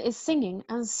turtle is singing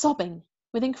and sobbing.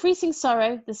 With increasing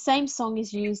sorrow, the same song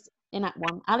is used in Act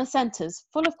 1. Alice enters,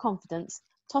 full of confidence,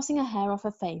 tossing her hair off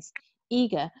her face,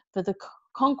 eager for the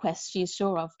conquest she is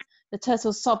sure of. The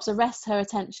turtle's sobs arrest her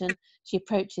attention. She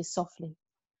approaches softly.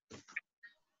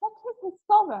 What is his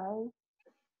sorrow?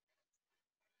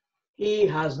 He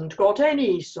hasn't got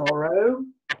any sorrow.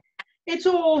 It's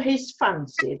all his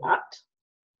fancy, that.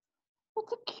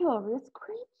 What a curious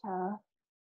creature.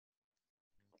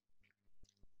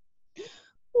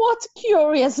 What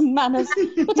curious manners!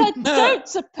 But I don't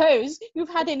suppose you've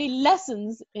had any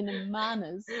lessons in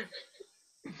manners.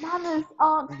 Manners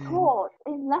aren't taught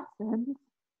in lessons.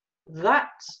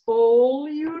 That's all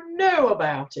you know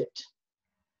about it.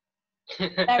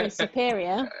 Very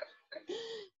superior.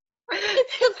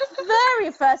 It's the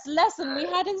very first lesson we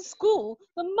had in school.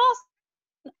 The master,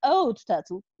 an old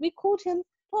turtle, we called him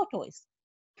Tortoise.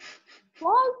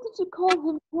 Why did you call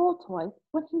him Tortoise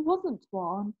when he wasn't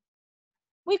one?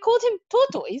 We called him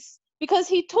Tortoise because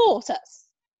he taught us.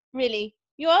 Really,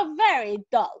 you are very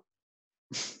dull.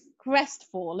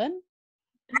 Crestfallen.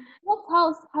 What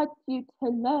else had you to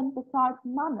learn besides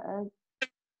manners?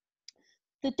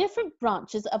 The different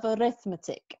branches of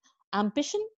arithmetic: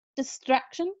 ambition,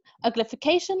 distraction,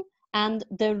 uglification, and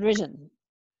derision.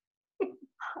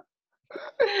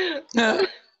 How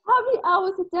many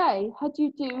hours a day had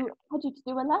you to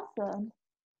do a lesson?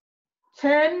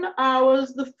 10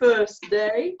 hours the first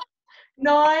day,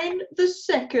 9 the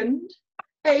second,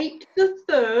 8 the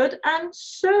third, and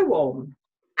so on.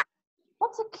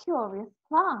 What a curious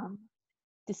plan.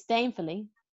 Disdainfully.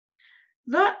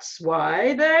 That's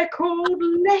why they're called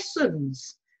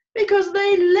lessons, because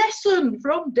they lessen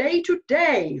from day to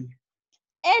day.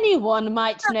 Anyone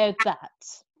might know that.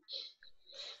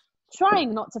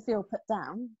 Trying not to feel put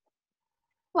down.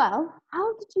 Well,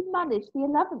 how did you manage the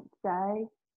 11th day?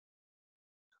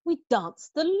 We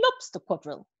danced the lobster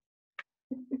quadrille.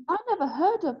 I never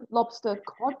heard of lobster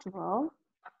quadrille.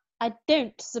 I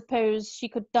don't suppose she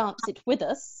could dance it with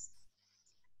us.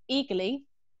 Eagerly.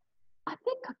 I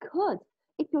think I could,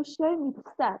 if you're showing me the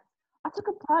steps. I took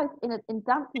a prize in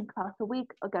dancing class a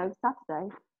week ago Saturday.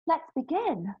 Let's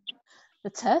begin. The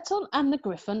turtle and the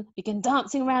Gryphon begin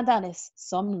dancing around Alice,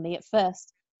 solemnly at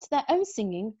first, to their own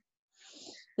singing.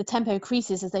 The tempo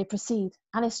increases as they proceed.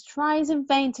 Alice tries in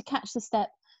vain to catch the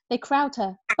step. They crowd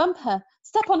her, bump her,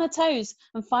 step on her toes,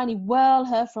 and finally whirl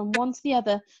her from one to the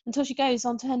other until she goes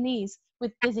onto her knees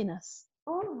with dizziness.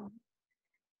 Oh.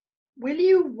 Will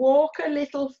you walk a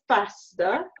little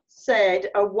faster? Said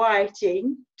a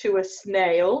whiting to a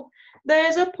snail.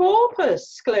 There's a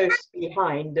porpoise close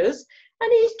behind us, and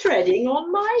he's treading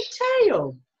on my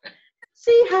tail.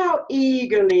 See how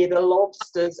eagerly the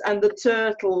lobsters and the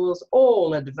turtles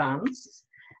all advance.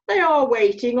 They are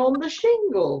waiting on the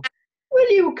shingle.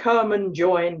 Will you come and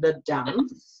join the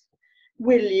dance?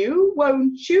 Will you,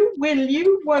 won't you,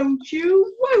 won't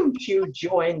you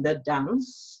join the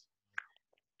dance?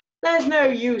 There's no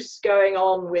use going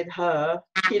on with her.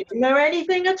 She doesn't know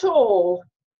anything at all.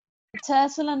 The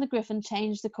turtle and the Gryphon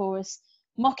changed the chorus,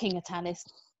 mocking at Alice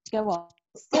to go on.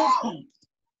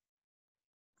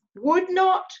 Would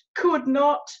not, could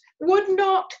not, would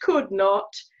not, could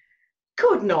not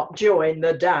join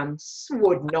the dance.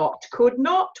 Would not, could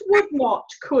not, would not,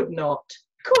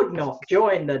 could not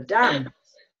join the dance.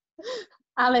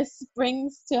 Alice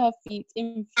springs to her feet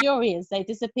in fury as they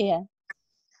disappear.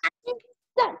 You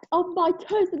stepped on my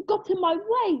toes and got in my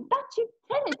way. That you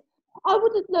did. I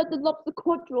wouldn't learn the lobster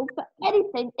quadrille for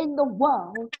anything in the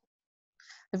world.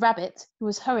 The rabbit, who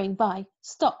was hurrying by,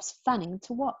 stops fanning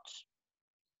to watch.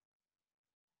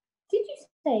 Did you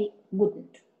say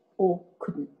wouldn't or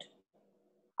couldn't?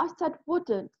 I said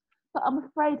wouldn't, but I'm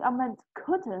afraid I meant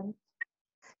couldn't.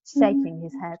 Shaking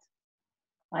his head.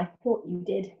 I thought you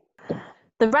did.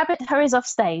 The rabbit hurries off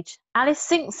stage. Alice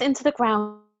sinks into the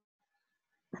ground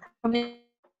from the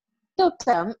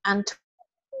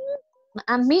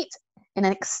and meet in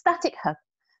an ecstatic hug.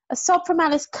 A sob from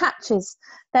Alice catches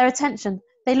their attention.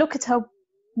 They look at her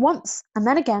once and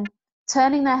then again,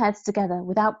 turning their heads together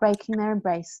without breaking their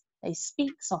embrace. They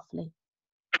speak softly.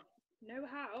 Know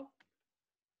how?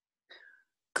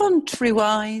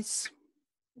 Contrariwise.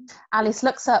 Alice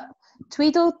looks up.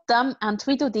 Tweedledum and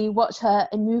Tweedledee watch her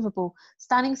immovable,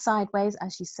 standing sideways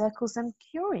as she circles them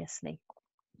curiously.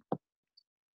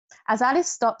 As Alice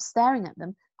stops staring at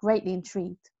them, greatly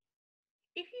intrigued.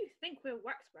 If you think we're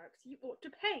waxworks, you ought to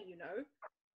pay, you know.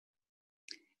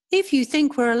 If you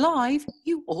think we're alive,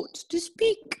 you ought to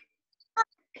speak.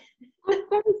 I'm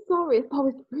very sorry if I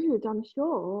was rude, I'm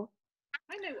sure.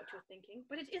 I know what you're thinking,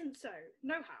 but it isn't so.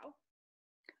 Know how?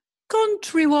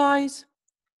 Contrariwise.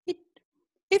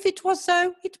 If it was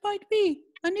so, it might be.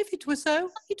 And if it was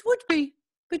so, it would be.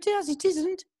 But as it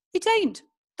isn't, it ain't.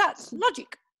 That's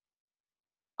logic.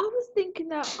 I was thinking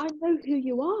that I know who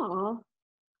you are.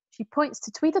 She points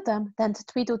to Tweedledum, then to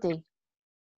Tweedledee.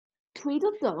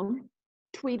 Tweedledum?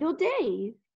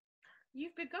 Tweedledee?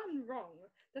 You've begun wrong.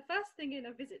 The first thing in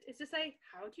a visit is to say,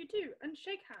 how do you do, and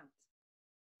shake hands.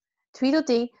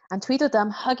 Tweedledee and Tweedledum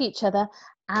hug each other,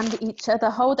 and each other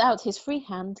hold out his free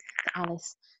hand to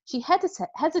Alice. She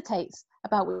hesitates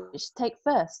about which to take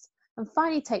first, and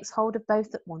finally takes hold of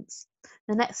both at once.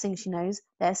 The next thing she knows,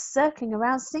 they're circling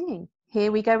around singing,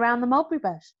 "Here we go round the mulberry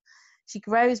bush." She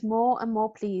grows more and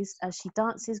more pleased as she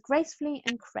dances gracefully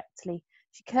and correctly.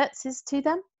 She curtsies to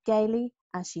them gaily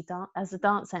as the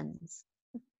dance ends.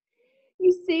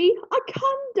 You see, I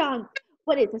can dance,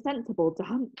 but it's a sensible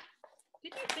dance.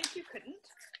 Did you think you couldn't?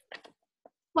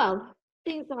 Well,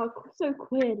 things are so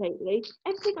queer lately.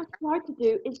 Everything I try to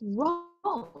do is wrong.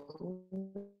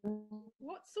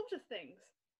 What sort of things?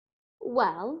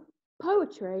 Well,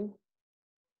 poetry.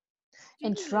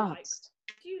 Entranced.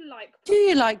 Do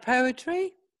you like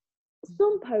poetry?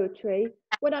 Some poetry,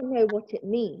 when I know what it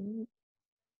means.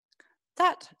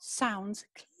 That sounds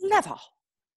clever.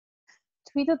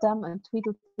 Tweedledum and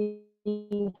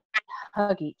Tweedledee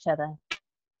hug each other.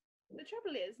 The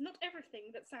trouble is, not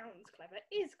everything that sounds clever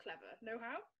is clever. Know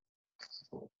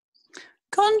how?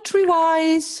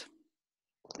 Contrariwise.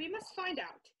 We must find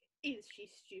out. Is she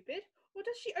stupid, or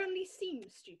does she only seem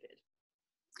stupid?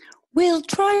 We'll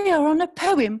try her on a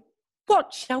poem.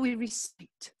 What shall we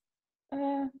recite?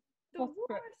 The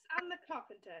Walrus and the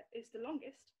Carpenter is the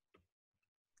longest.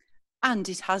 And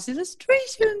it has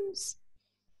illustrations.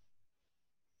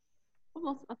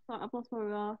 I've lost where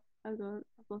we are. Hold on,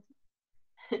 I've lost.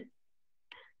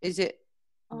 Is it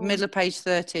middle of page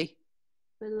 30?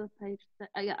 Middle of page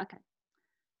 30. Yeah, okay.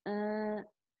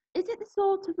 Is it the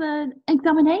sort of an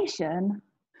examination?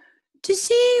 To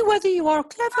see whether you are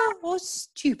clever or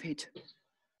stupid.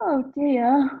 Oh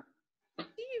dear. Do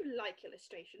you like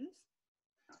illustrations?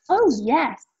 Oh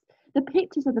yes. The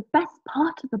pictures are the best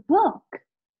part of the book.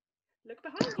 Look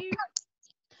behind you.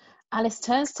 Alice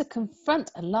turns to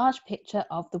confront a large picture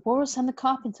of the Walrus and the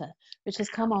Carpenter, which has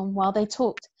come on while they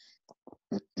talked.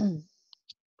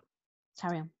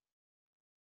 Carry on.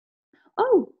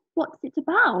 Oh, what's it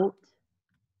about?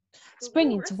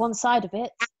 Springing to one side of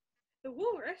it. The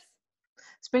Walrus?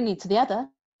 Springing to the other.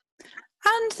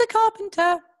 And the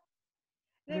Carpenter.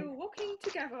 They were walking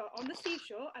together on the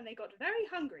seashore and they got very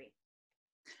hungry.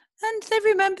 And they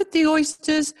remembered the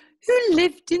oysters who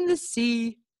lived in the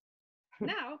sea.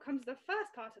 Now comes the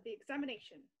first part of the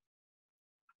examination.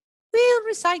 We'll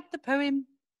recite the poem.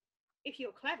 If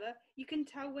you're clever, you can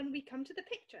tell when we come to the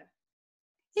picture.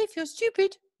 If you're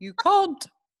stupid, you can't.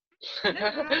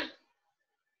 No.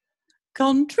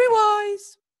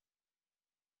 Contrawise.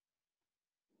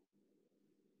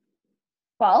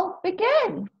 Well,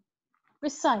 begin.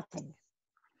 Reciting.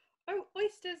 Oh,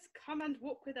 oysters, come and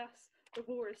walk with us, the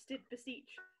walrus did beseech.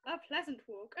 A pleasant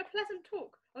walk, a pleasant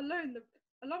talk,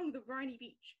 along the briny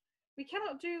beach. We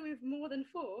cannot do with more than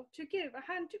 4 to give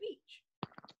a hand to each.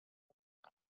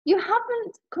 You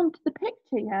haven't come to the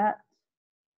picture yet.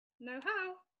 No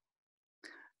how.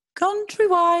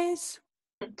 Contrawise.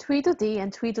 Tweedledee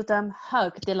and Tweedledum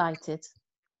hug delighted.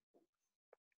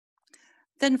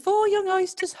 Then 4 young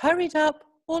oysters hurried up,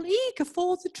 all eager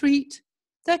for the treat.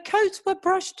 Their coats were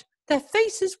brushed, their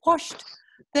faces washed,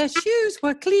 their shoes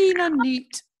were clean and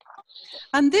neat.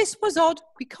 And this was odd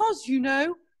because, you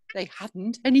know, they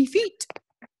hadn't any feet.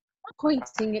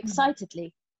 Pointing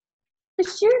excitedly. The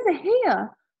shoes are here,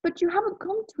 but you haven't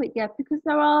come to it yet because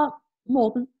there are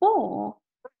more than 4.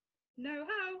 No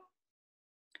how.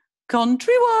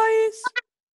 Contrawise.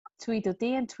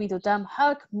 Tweedledee and Tweedledum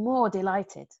hug more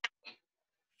delighted.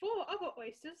 4 other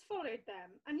oysters followed them,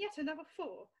 and yet another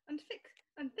 4, and thick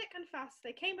and fast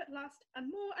they came at last, and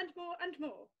more and more and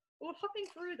more, all hopping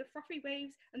through the frothy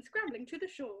waves and scrambling to the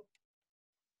shore.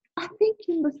 I think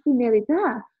you must be nearly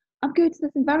there. I'm going to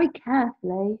listen very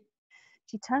carefully.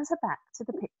 She turns her back to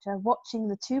the picture, watching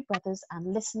the 2 brothers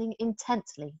and listening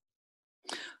intently.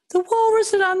 The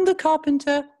walrus and the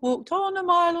carpenter walked on a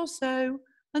mile or so,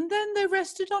 and then they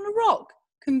rested on a rock,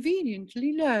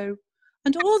 conveniently low,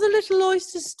 and all the little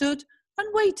oysters stood and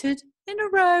waited in a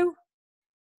row.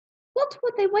 What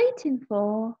were they waiting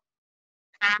for?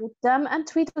 Tweedledum and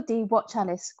Tweedledee watch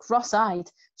Alice, cross-eyed,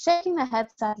 shaking their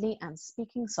heads sadly and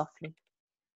speaking softly.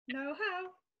 No how.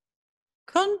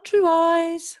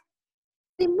 Contrawise.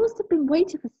 They must have been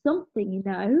waiting for something, you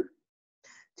know.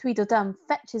 Tweedledum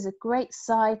fetches a great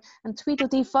sigh and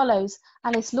Tweedledee follows.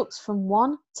 Alice looks from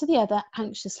one to the other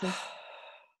anxiously.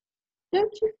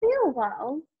 Don't you feel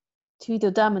well?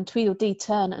 Tweedledum and Tweedledee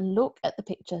turn and look at the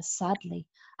picture sadly.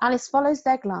 Alice follows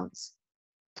their glance.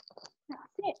 That's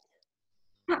it.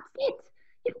 That's it.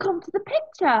 You've come to the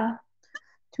picture.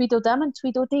 Tweedledum and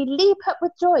Tweedledee leap up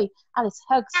with joy. Alice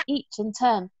hugs each in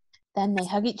turn. Then they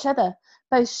hug each other.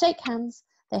 Both shake hands.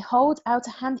 They hold out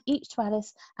a hand each to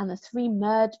Alice, and the 3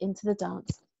 merge into the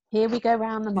dance. Here we go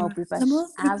round the mulberry bush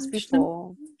as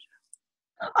before.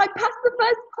 I passed the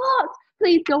first part.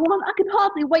 Please go on. I can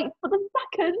hardly wait for the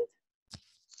second.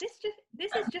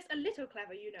 This is just a little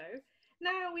clever, you know.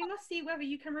 Now we must see whether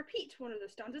you can repeat one of the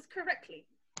stanzas correctly.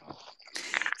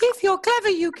 If you're clever,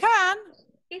 you can.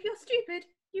 If you're stupid,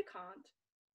 you can't.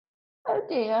 Oh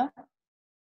dear.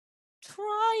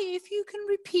 Try if you can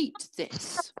repeat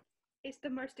this. It's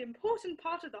the most important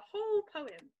part of the whole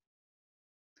poem.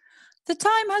 The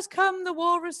time has come, the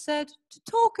walrus said, to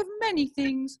talk of many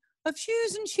things, of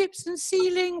shoes and ships and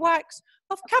sealing wax,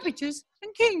 of cabbages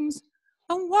and kings,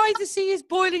 and why the sea is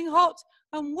boiling hot,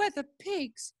 and whether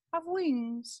pigs have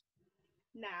wings.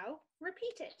 Now,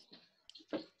 repeat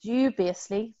it.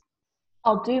 Dubiously,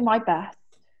 I'll do my best.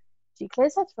 she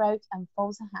clears her throat and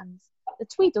folds her hands. The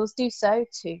Tweedles do so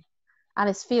too.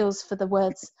 Alice feels for the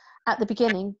words at the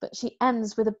beginning, but she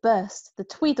ends with a burst. The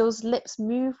Tweedles' lips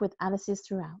move with Alice's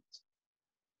throughout.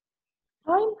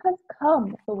 Time has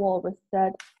come, the walrus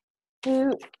said,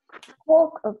 to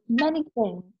talk of many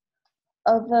things,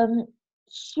 of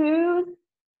shoes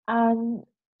and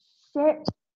ships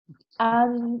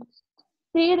and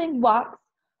sealing wax,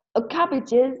 of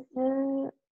cabbages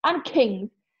and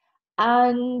kings,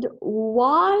 and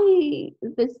why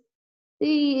the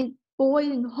sea is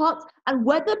boiling hot, and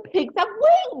whether pigs have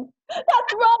wings.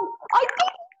 That's wrong. I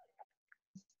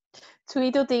did.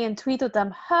 Tweedledee and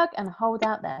Tweedledum hug and hold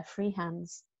out their free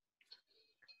hands.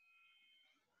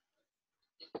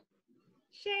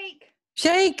 Shake.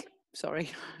 Shake. Sorry.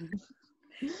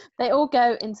 They all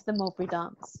go into the mulberry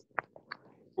dance.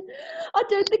 I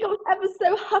don't think I was ever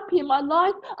so happy in my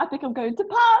life. I think I'm going to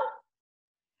pass.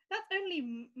 That's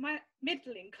only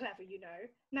middling clever, you know.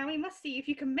 Now we must see if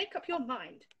you can make up your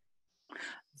mind.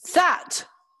 That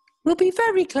will be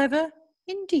very clever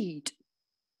indeed.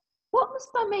 What must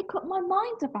I make up my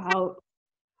mind about?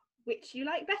 Which you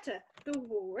like better, the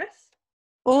walrus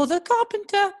Or the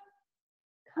carpenter.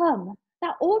 Come,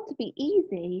 that ought to be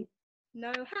easy.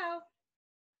 No how.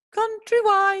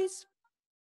 Contrawise.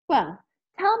 Well,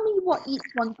 tell me what each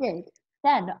one did,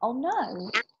 then I'll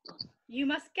know. You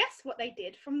must guess what they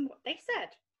did from what they said.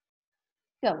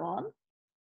 Go on.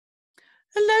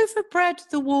 A loaf of bread,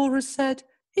 the walrus said,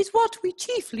 is what we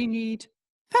chiefly need.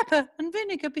 Pepper and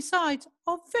vinegar besides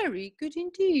are very good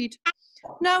indeed.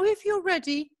 Now if you're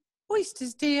ready,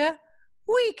 oysters dear,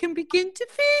 we can begin to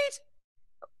feed.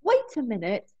 Wait a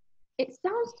minute. It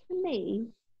sounds to me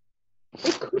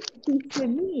they couldn't be so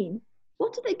mean.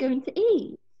 What are they going to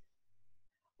eat?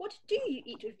 What do you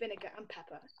eat with vinegar and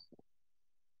pepper?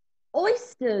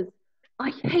 Oysters. I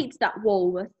hate that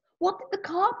walrus. What did the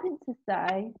carpenter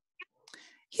say?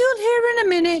 You'll hear in a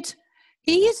minute.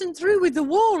 He isn't through with the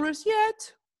walrus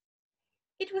yet.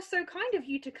 It was so kind of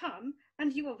you to come,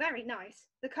 and you were very nice.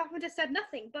 The carpenter said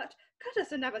nothing but, cut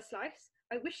us another slice.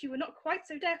 I wish you were not quite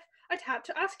so deaf. I'd had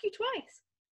to ask you twice.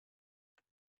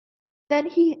 Then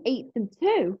he ate them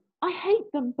too. I hate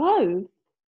them both.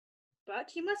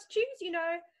 But you must choose, you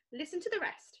know. Listen to the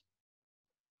rest.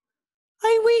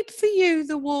 I weep for you,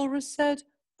 the walrus said.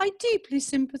 I deeply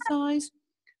sympathise.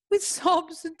 With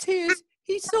sobs and tears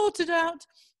he sorted out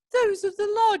those of the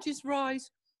largest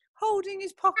rise, holding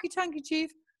his pocket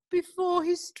handkerchief before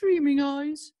his streaming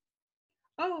eyes.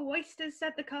 Oh, oysters,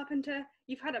 said the carpenter,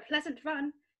 you've had a pleasant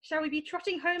run. Shall we be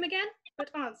trotting home again?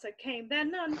 But answer came there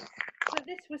none. But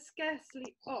this was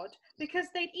scarcely odd, because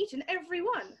they'd eaten every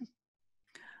one.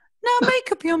 Now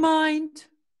make up your mind.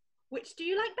 Which do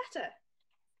you like better?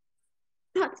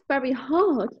 That's very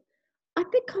hard. I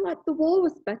think I like the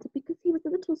walrus better because he was a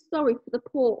little sorry for the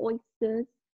poor oysters.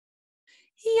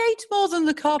 He ate more than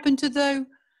the carpenter, though.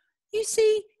 You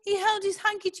see, he held his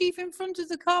handkerchief in front of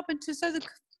the carpenter so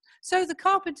the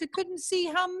carpenter couldn't see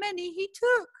how many he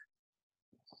took.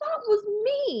 That was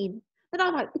mean. Then I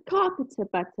like the carpenter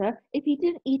better if he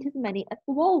didn't eat as many as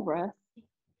the walrus.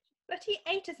 But he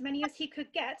ate as many as he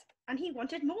could get, and he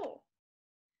wanted more.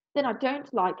 Then I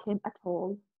don't like him at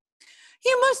all.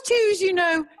 You must choose, you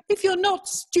know, if you're not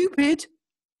stupid.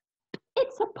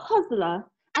 It's a puzzler,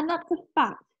 and that's a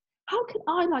fact. How can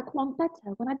I like one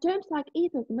better when I don't like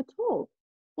either of them at all?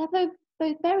 They're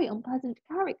both very unpleasant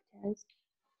characters.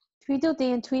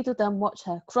 Tweedledee and Tweedledum watch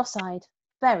her, cross-eyed,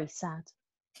 very sad.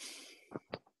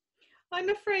 I'm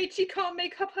afraid she can't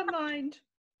make up her mind.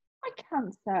 I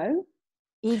can so.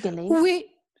 Eagerly.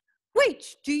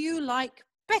 Which do you like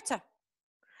better?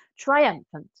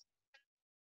 Triumphant.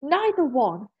 Neither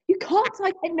one. You can't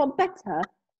like anyone better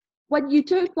when you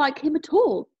don't like him at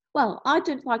all. Well, I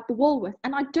don't like the walrus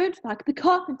and I don't like the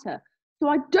carpenter, so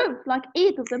I don't like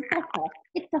either of them better.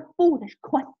 It's a foolish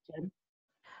question.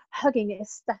 Hugging it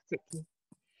ecstatically.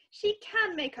 She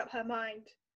can make up her mind.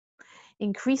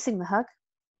 Increasing the hug.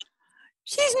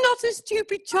 She's not a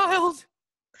stupid child.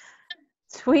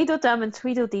 Tweedledum and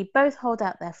Tweedledee both hold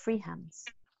out their free hands.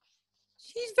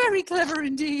 She's very clever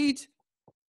indeed.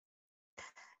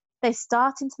 They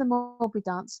start into the mulberry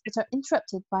dance, but are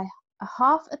interrupted by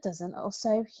half a dozen or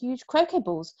so huge croquet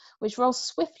balls, which roll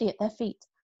swiftly at their feet.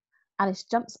 Alice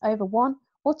jumps over one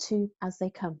or two as they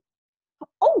come.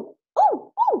 Oh,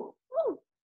 oh, oh, oh.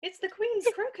 It's the Queen's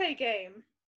croquet game.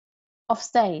 Off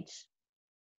stage.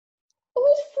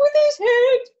 Off with his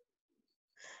head!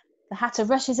 The Hatter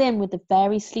rushes in with the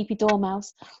very sleepy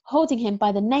Dormouse, holding him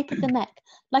by the nape of the neck,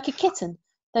 like a kitten,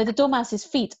 though the Dormouse's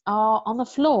feet are on the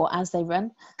floor as they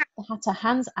run. The Hatter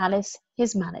hands Alice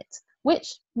his mallet,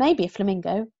 which may be a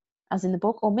flamingo, as in the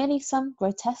book, or merely some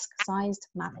grotesque-sized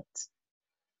mallet.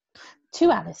 To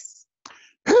Alice.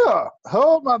 Here,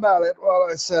 hold my mallet while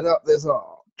I set up this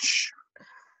arch.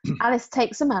 Alice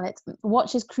takes the mallet and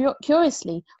watches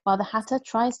curiously while the Hatter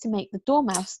tries to make the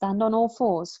Dormouse stand on all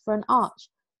fours for an arch.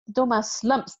 The Dormouse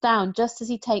slumps down just as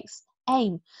he takes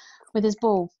aim with his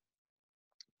ball.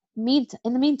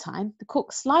 In the meantime, the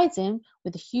cook slides in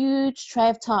with a huge tray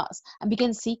of tarts and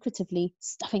begins secretively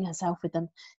stuffing herself with them,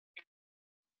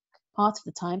 part of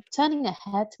the time turning her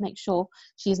head to make sure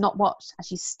she is not watched as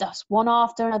she stuffs one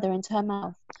after another into her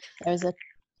mouth. There is a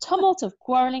tumult of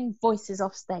quarrelling voices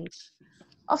off stage.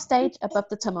 Off stage, above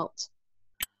the tumult.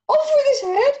 Off with his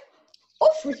head!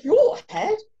 Off with your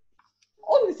head!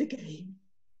 On with the game!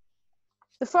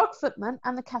 The frog footman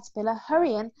and the caterpillar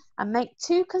hurry in and make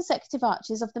 2 consecutive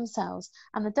arches of themselves,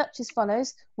 and the Duchess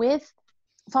follows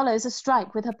a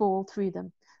strike with her ball through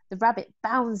them. The rabbit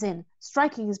bounds in,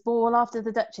 striking his ball after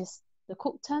the Duchess. The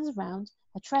cook turns around,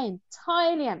 her tray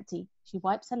entirely empty. She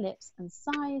wipes her lips and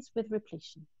sighs with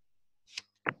repletion.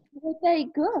 Were they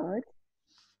good?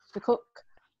 The cook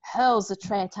hurls the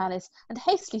tray at Alice and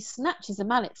hastily snatches the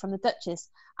mallet from the Duchess.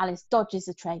 Alice dodges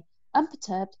the tray,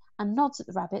 unperturbed, and nods at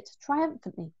the rabbit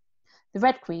triumphantly. The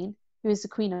Red Queen, who is the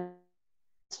Queen of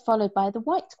is followed by the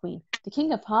White Queen, the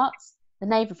King of Hearts, the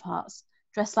Knave of Hearts,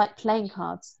 dressed like playing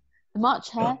cards, the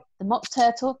March Hare, the Mock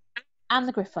Turtle, and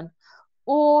the Gryphon.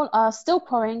 All are still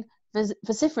quarrelling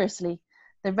vociferously,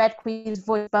 the Red Queen's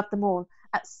voice above them all.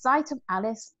 At sight of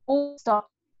Alice, all stop,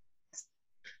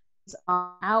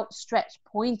 arms outstretched,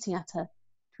 pointing at her.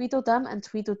 Tweedledum and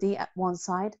Tweedledee at one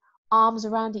side, arms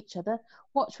around each other,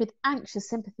 watch with anxious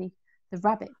sympathy. The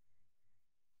rabbit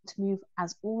to move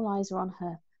as all eyes are on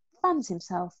her, fans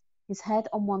himself, his head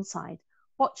on one side,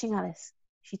 watching Alice.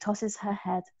 She tosses her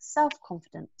head,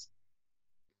 self-confident.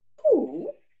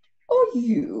 Who are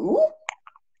you?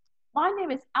 My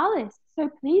name is Alice, so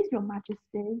please, your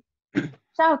majesty.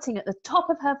 Shouting at the top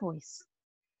of her voice.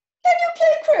 Can you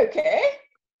play croquet?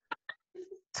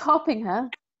 Topping her,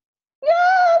 No.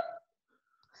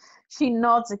 she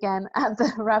nods again at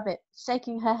the rabbit,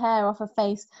 shaking her hair off her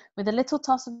face with a little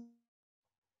toss of...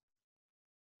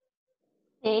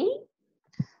 See?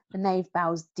 The knave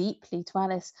bows deeply to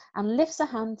Alice and lifts a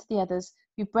hand to the others,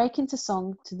 who break into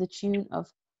song to the tune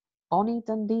of Bonnie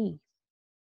Dundee.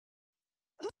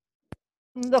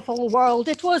 The full world,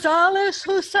 it was Alice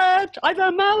who said, I've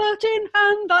a mallet in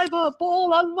hand, I've a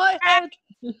ball on my head.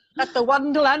 Let the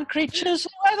Wonderland creatures,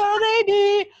 whoever they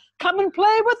be, come and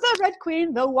play with the Red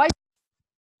Queen, the White...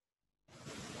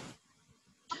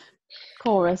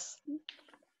 Chorus.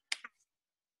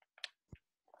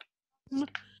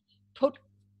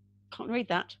 Can't read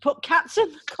that. Put cats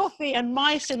in the coffee and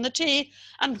mice in the tea,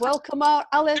 and welcome our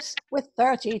Alice with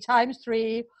 30 times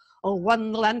 3. O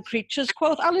Wonderland creatures,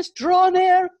 quoth Alice, draw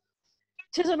near.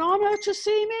 'Tis an honour to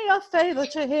see me, a favour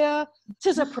to hear.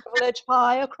 'Tis a privilege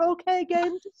by a croquet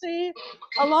game to see,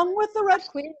 along with the Red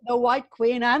Queen, the White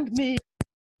Queen, and me.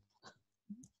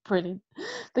 Brilliant.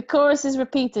 The chorus is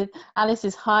repeated. Alice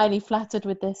is highly flattered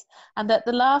with this, and at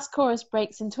the last chorus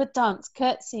breaks into a dance,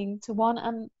 curtsying to one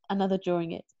and another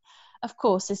during it. Of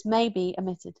course, this may be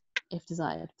omitted, if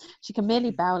desired. She can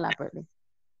merely bow elaborately.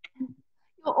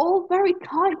 You're all very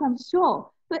kind, I'm sure.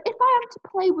 But if I am to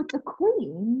play with the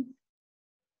queen...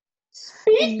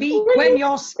 Speak when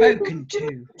you're spoken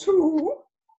to.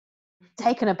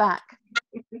 Taken aback.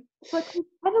 But if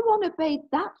everyone obeyed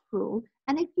that rule,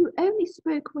 and if you only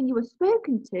spoke when you were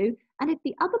spoken to, and if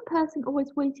the other person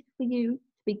always waited for you to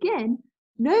begin,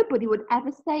 nobody would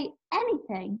ever say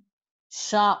anything.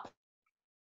 Sharp.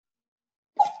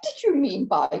 What did you mean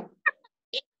by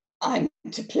I'm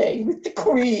to play with the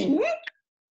queen?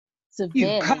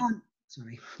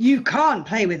 You can't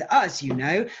play with us, you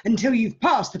know, until you've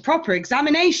passed the proper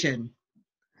examination.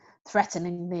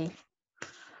 Threateningly.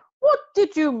 What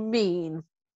did you mean?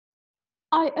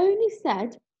 I only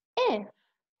said if.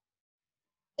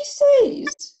 He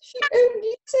says she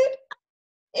only said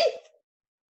if.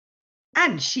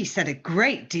 And she said a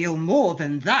great deal more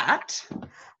than that.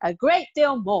 A great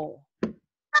deal more.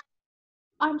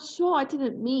 I'm sure I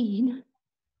didn't mean.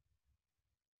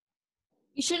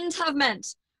 You shouldn't have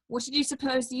meant. What did you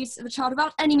suppose the use of a child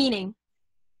without any meaning?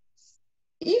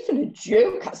 Even a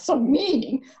joke has some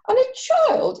meaning, and a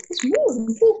child is more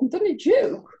important than a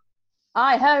joke.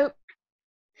 I hope.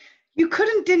 You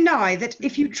couldn't deny that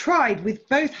if you tried with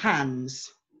both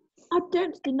hands. I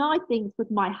don't deny things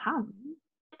with my hands.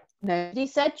 Nobody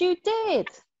said you did.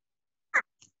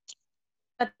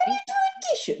 Can you do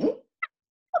addition?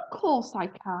 Of course I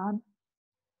can.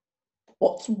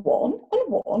 What's 1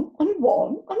 and 1 and 1 and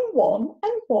 1 and 1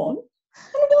 and 1 and 1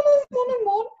 and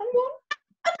 1 and 1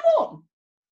 and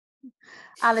 1?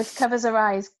 Alice covers her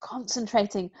eyes,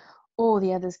 concentrating. All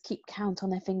the others keep count on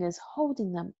their fingers,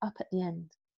 holding them up at the end.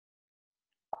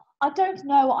 I don't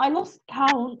know. I lost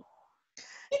count.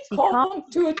 You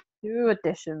can't do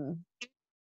addition.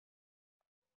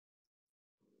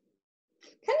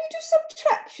 Can you do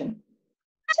subtraction?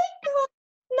 Take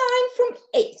 9 from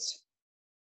 8.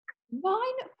 9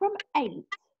 from 8.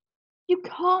 You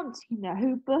can't, you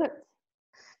know, but...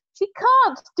 She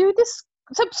can't do this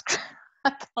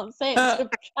I can't say it.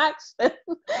 Subtraction.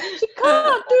 She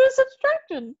can't do a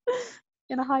subtraction.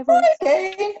 In a high voice.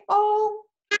 Okay, I'll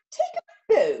take a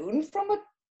bone from a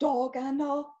dog and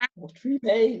what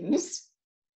remains?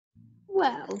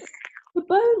 Well, the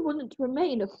bone wouldn't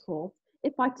remain, of course,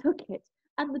 if I took it,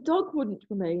 and the dog wouldn't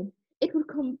remain. It would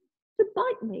come to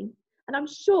bite me, and I'm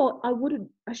sure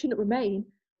I shouldn't remain.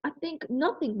 I think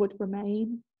nothing would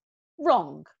remain.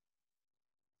 Wrong.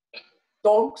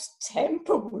 Dog's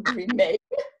temper would remain.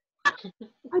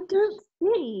 I don't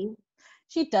see.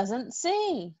 She doesn't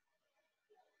see.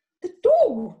 The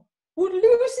dog would lose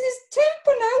his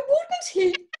temper now, wouldn't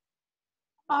he?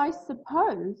 I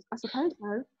suppose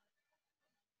so.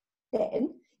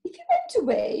 Then, if you went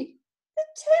away, the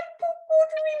temper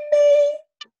would remain,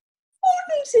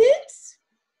 wouldn't it?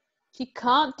 She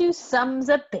can't do sums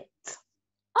a bit.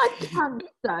 I can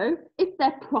so, if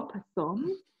they're proper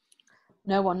sums.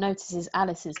 No one notices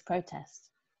Alice's protest.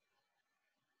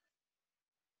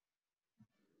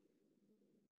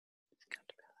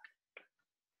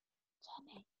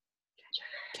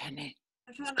 Jenny.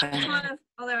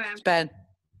 Oh, there I am. It's Ben.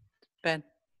 Ben.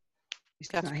 He's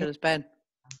got to kill us, Ben.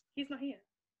 He's not here.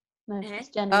 No, Eh? it's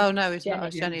Jenny. Oh, no, it's not. Jenny.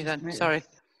 It's Jenny then. Right. Sorry.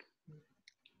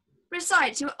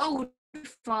 Recite your old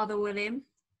Father William.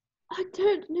 I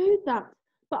don't know that,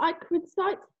 but I could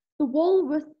cite the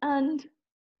walrus and...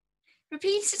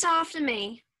 Repeat it after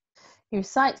me. He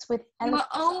recites with You are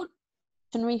old.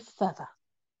 elocutionary fervour.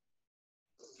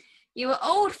 You are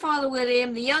old, Father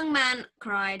William, the young man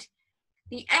cried.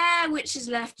 The air which is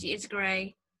left is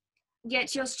grey.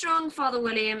 Yet you're strong, Father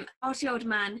William, hearty old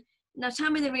man. Now tell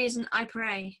me the reason, I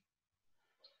pray.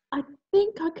 I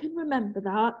think I can remember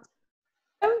that.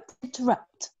 Don't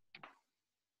interrupt.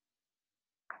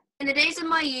 In the days of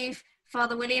my youth,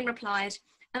 Father William replied,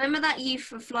 I remember that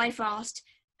youth would fly fast,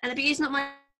 and abuse not my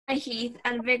heath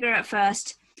and vigour at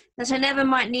first, that I never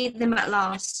might need them at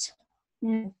last.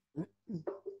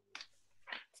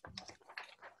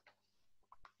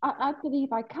 I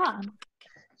believe I can.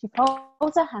 She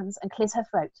folds her hands and clears her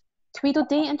throat.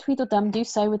 Tweedledee and Tweedledum do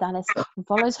so with Alice and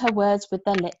follows her words with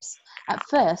their lips. At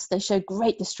first, they show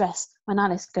great distress when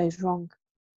Alice goes wrong.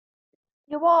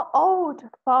 You are old,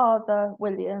 Father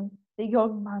William, the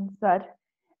young man said,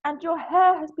 and your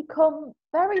hair has become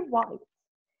very white,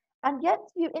 and yet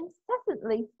you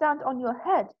incessantly stand on your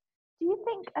head. Do you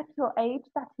think at your age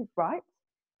that is right?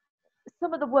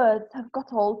 Some of the words have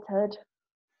got altered.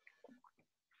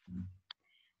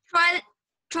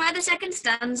 Try the second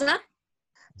stanza.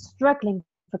 Struggling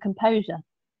for composure.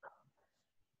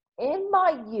 In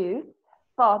my youth,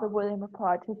 Father William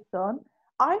replied to his son,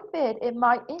 I feared it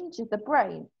might injure the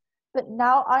brain, but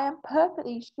now I am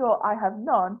perfectly sure I have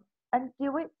none, and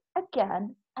do it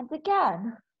again and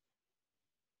again.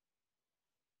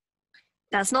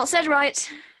 That's not said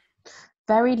right.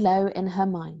 Very low in her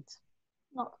mind.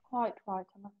 Not quite right,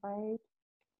 I'm afraid.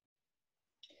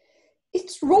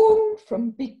 It's wrong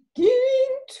from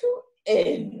beginning to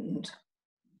end.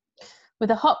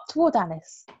 With a hop toward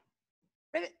Alice.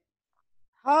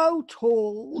 How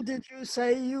tall did you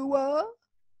say you were?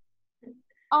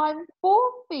 I'm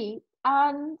 4 feet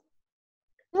and...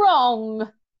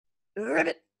 Wrong.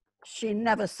 Ribbit. She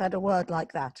never said a word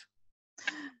like that.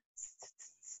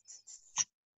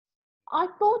 I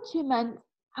thought you meant,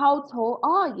 how tall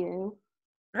are you?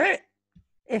 Ribbit.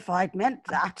 If I'd meant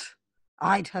that,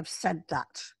 I'd have said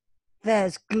that.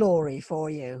 There's glory for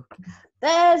you.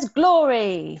 There's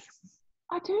glory.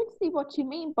 I don't see what you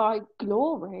mean by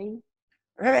glory.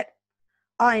 Ribbit.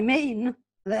 I mean,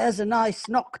 there's a nice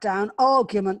knockdown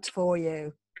argument for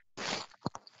you.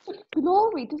 But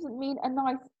glory doesn't mean a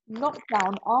nice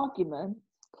knockdown argument.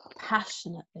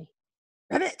 Passionately.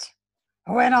 Ribbit.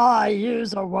 When I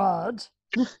use a word,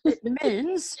 it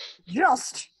means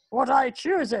just what I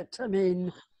choose it to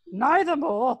mean, neither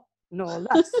more nor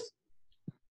less.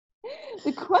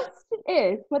 The question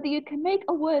is whether you can make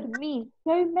a word mean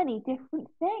so many different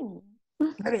things.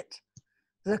 Ribbit.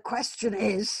 The question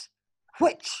is,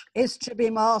 which is to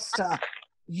be master,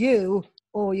 you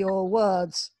or your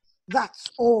words?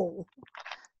 That's all.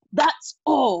 That's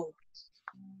all.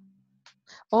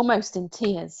 Almost in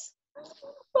tears.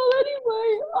 Well,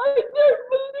 anyway, I don't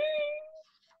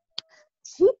believe.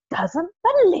 She doesn't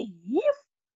believe?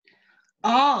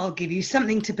 I'll give you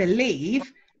something to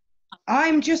believe.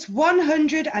 I'm just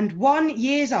 101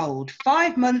 years old,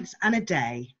 5 months and a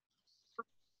day.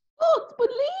 Can't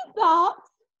believe that.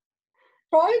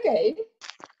 Try again.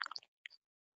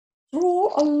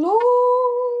 Draw a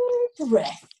long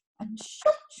breath and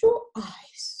shut your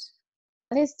eyes.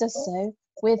 Alice does so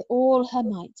with all her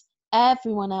might.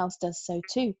 Everyone else does so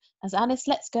too. As Alice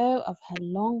lets go of her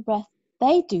long breath,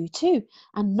 they do too,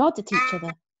 and nod at each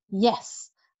other.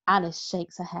 Yes. Alice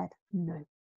shakes her head. No.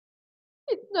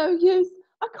 It's no use.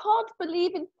 I can't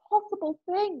believe impossible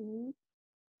things.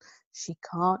 She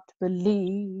can't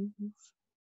believe.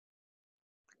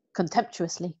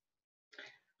 Contemptuously.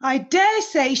 I dare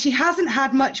say she hasn't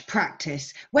had much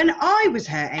practice. When I was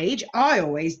her age, I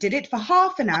always did it for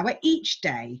half an hour each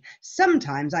day.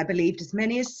 Sometimes I believed as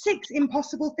many as 6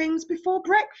 impossible things before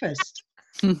breakfast.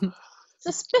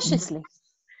 Suspiciously.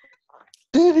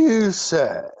 Did you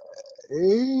say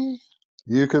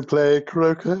you could play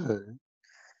croquet?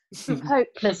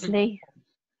 Hopelessly.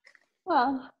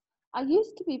 Well, I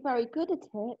used to be very good at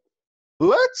it.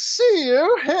 Let's see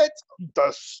you hit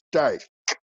the stake.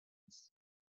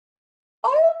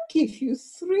 I'll give you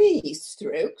 3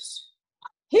 strokes.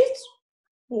 Hit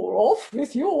or off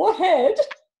with your head.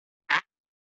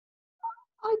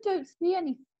 I don't see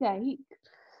any stake.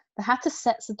 The Hatter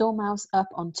sets the Dormouse up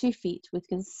on 2 feet with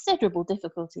considerable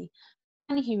difficulty.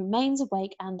 Finally, he remains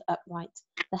awake and upright.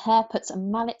 The Hare puts a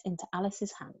mallet into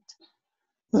Alice's hand.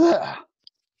 There.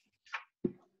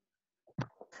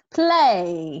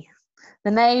 Play.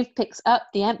 The knave picks up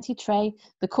the empty tray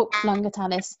the cook flung at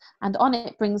Alice, and on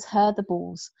it brings her the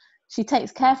balls. She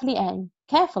takes careful aim,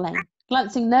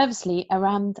 glancing nervously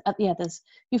around at the others,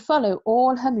 who follow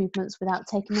all her movements without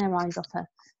taking their eyes off her.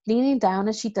 Leaning down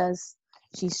as she does,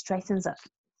 she straightens up.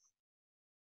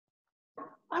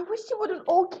 I wish you wouldn't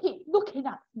all keep looking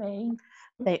at me.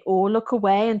 They all look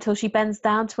away until she bends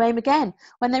down to aim again.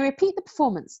 When they repeat the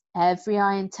performance, every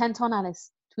eye intent on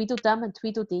Alice, Tweedledum and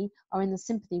Tweedledee are in the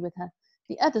sympathy with her.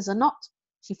 The others are not.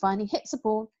 She finally hits a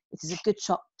ball. It is a good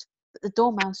shot, but the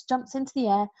Dormouse jumps into the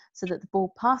air so that the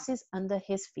ball passes under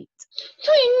his feet.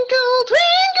 Twinkle,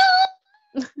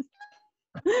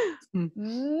 twinkle!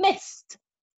 Missed!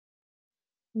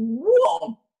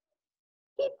 Whoa!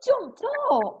 He jumped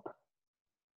up.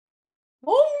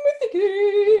 On with the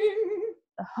game!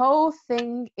 The whole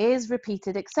thing is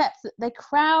repeated, except that they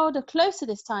crowd closer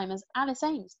this time as Alice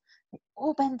aims. They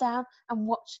all bend down and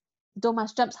watch. The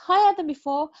Dormouse jumps higher than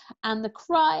before, and the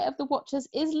cry of the watchers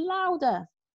is louder.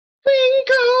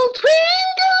 Twinkle,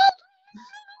 twinkle!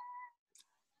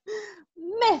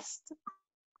 Missed!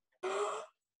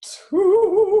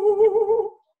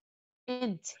 2.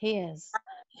 In tears.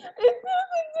 It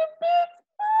isn't a bit.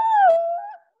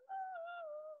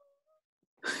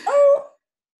 Oh,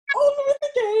 on with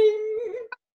the game!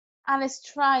 Alice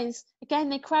tries. Again,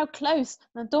 they crowd close,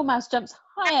 and the Dormouse jumps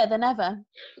higher than ever.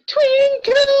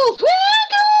 Twinkle,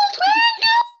 twinkle,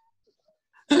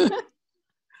 twinkle!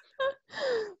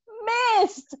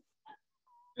 Missed!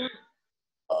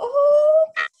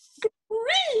 Oh,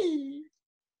 3!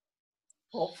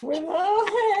 Off with her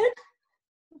head!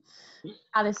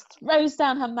 Alice throws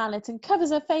down her mallet and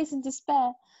covers her face in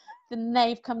despair. The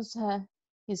knave comes to her,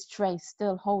 his tray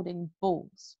still holding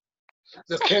balls.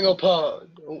 The king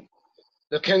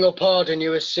will pardon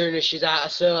you as soon as she's out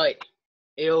of sight.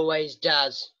 He always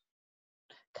does.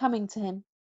 Coming to him.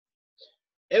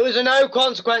 It was of no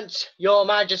consequence, your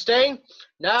majesty.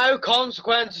 No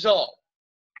consequence at all.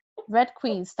 Red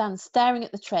Queen stands staring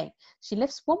at the tray. She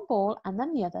lifts one ball and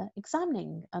then the other,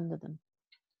 examining under them.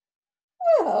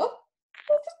 Well,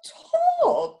 what the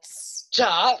tots?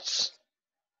 Tarts?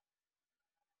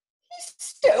 He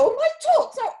stole my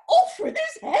tots! Now off with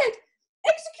his head!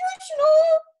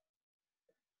 Executioner!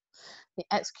 The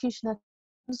executioner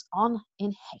comes on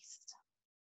in haste.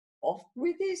 Off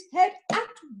with his head at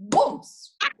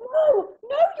once! No,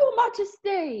 your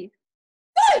majesty.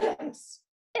 Silence!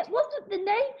 It wasn't the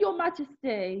knave, your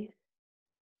majesty.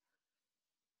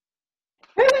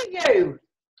 Who are you?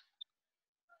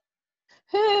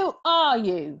 Who are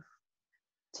you?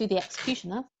 To the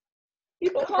executioner.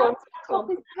 You can't cut off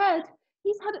his head.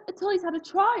 He's had a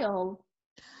trial.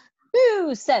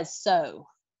 Who says so?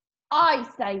 I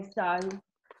say so. The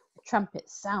trumpet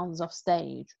sounds off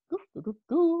stage.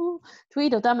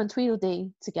 Tweedledum and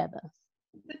Tweedledee together.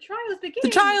 The trial's beginning. The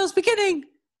trial's beginning.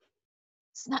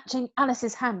 Snatching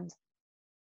Alice's hand.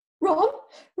 Run!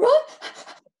 Run!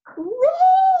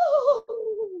 Run!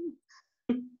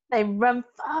 They run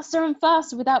faster and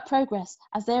faster without progress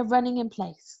as they are running in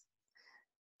place.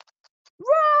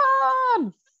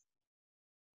 Run!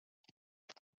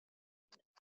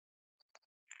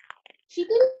 She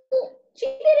did it! She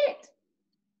did it!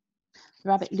 The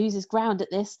rabbit loses ground at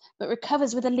this, but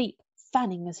recovers with a leap,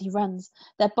 fanning as he runs.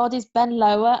 Their bodies bend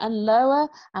lower and lower,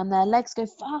 and their legs go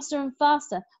faster and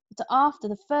faster. But after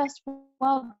the first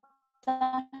wild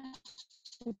dash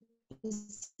to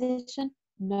position,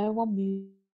 no one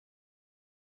moves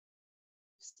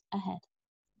ahead.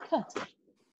 Curtain.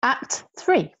 Act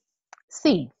 3.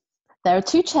 Scene. There are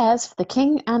 2 chairs for the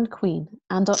king and queen,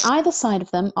 and on either side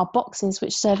of them are boxes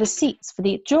which serve as seats for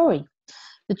the jury.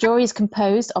 The jury is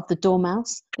composed of the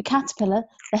Dormouse, the Caterpillar,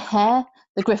 the Hare,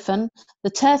 the Gryphon, the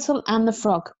Turtle, and the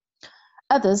Frog.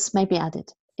 Others may be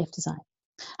added, if desired.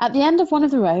 At the end of one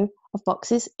of the row of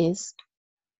boxes is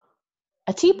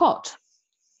a teapot.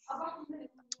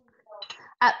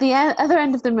 At the other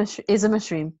end of is a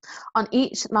mushroom. On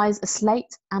each lies a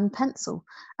slate and pencil,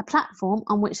 a platform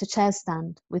on which the chairs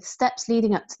stand, with steps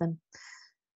leading up to them.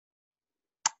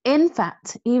 In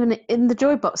fact, even in the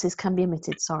jury boxes can be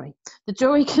omitted, sorry. The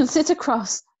jury can sit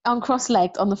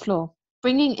cross-legged on the floor,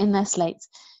 bringing in their slates.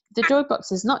 If the jury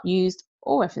box is not used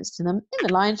or reference to them in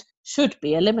the lines should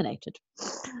be eliminated.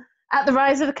 At the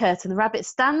rise of the curtain, the rabbit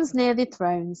stands near the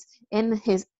thrones in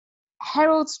his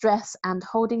herald's dress and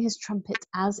holding his trumpet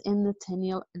as in the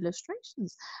Tindall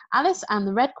illustrations. Alice and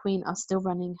the Red Queen are still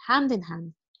running hand in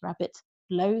hand. Rabbit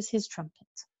blows his trumpet.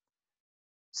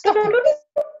 Stop it!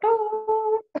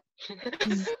 We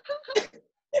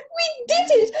did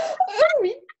it! Oh, we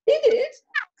did it!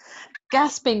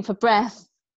 Gasping for breath.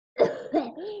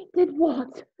 Did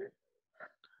what?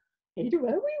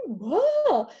 Where we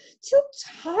were, till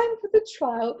time for the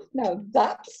trial. Now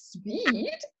that's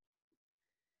speed.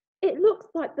 It looks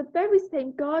like the very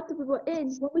same garden we were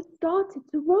in when we started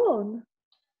to run.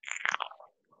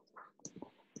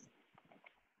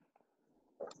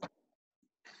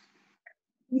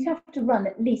 You'd have to run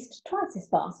at least twice as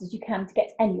fast as you can to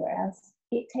get anywhere else.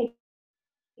 It takes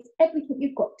everything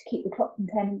you've got to keep the clock from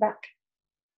turning back.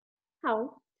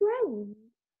 How strange.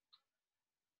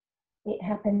 It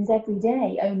happens every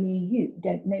day, only you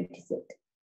don't notice it.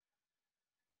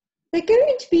 They're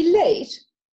going to be late.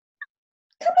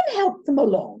 Come and help them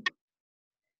along.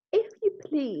 If you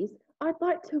please, I'd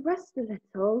like to rest a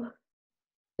little.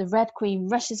 The Red Queen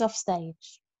rushes off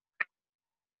stage.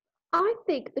 I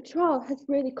think the trial has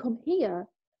really come here.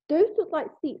 Those look like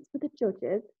seats for the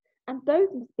judges, and those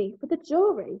must be for the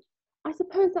jury. I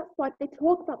suppose that's why they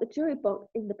talk about the jury box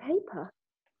in the paper.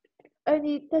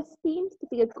 Only there seems to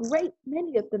be a great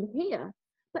many of them here,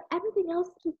 but everything else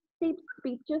just seems to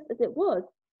be just as it was.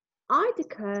 I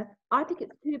declare, I think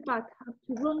it's too bad to have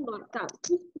to run like that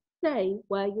just to stay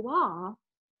where you are.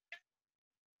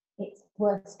 It's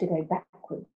worse to go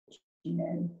backwards, you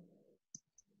know.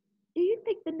 Do you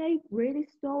think the knave really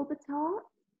stole the tart?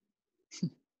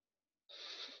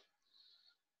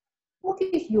 What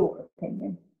is your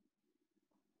opinion?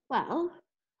 Well,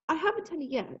 I haven't any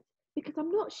yet, because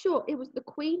I'm not sure it was the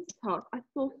Queen's tart I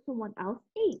saw someone else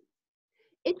eat.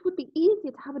 It would be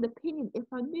easier to have an opinion if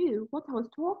I knew what I was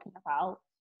talking about.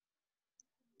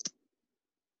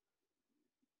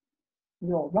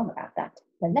 You're wrong about that.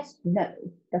 The less you know,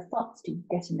 the faster you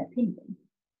get an opinion.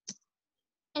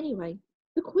 Anyway,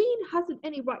 the Queen hasn't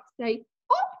any right to say,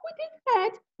 off with his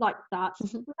head, like that,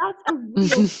 without a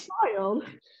real trial.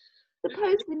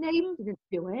 Suppose the knave didn't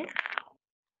do it.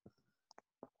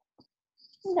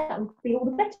 That would be all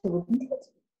the better, wouldn't it?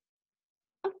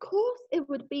 Of course it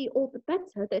would be all the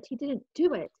better that he didn't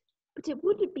do it, but it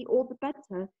wouldn't be all the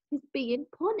better his being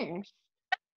punished.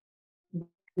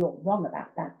 You're wrong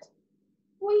about that.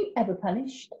 Were you ever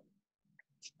punished?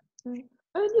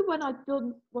 Only when I'd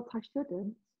done what I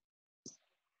shouldn't.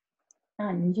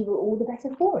 And you were all the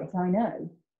better for it, I know.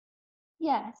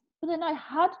 Yes, but then I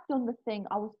had done the thing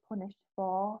I was punished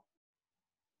for.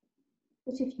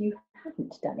 But if you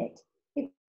hadn't done it, it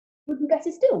would be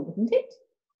better still, wouldn't it?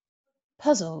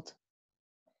 Puzzled.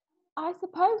 I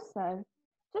suppose so.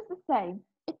 Just the same,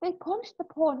 if they punished the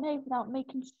poor knave without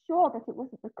making sure that it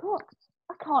wasn't the cook,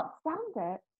 I can't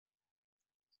stand it.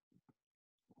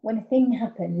 When a thing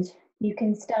happens, you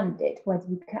can stand it, whether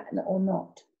you can or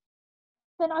not.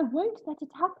 Then I won't let it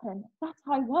happen. That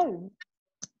I won't.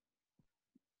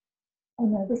 Oh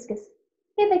no, Whiskers.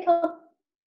 Here they come.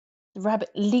 The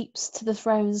rabbit leaps to the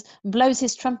thrones and blows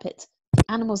his trumpet. The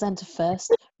animals enter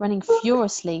first, running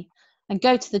furiously, and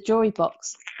go to the jury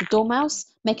box. The Dormouse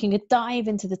making a dive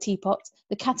into the teapot,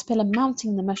 the caterpillar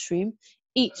mounting the mushroom.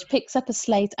 Each picks up a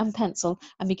slate and pencil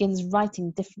and begins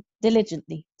writing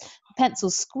diligently, the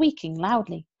pencils squeaking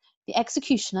loudly. The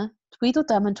executioner,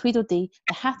 Tweedledum and Tweedledee,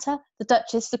 the Hatter, the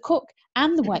Duchess, the cook,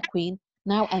 and the White Queen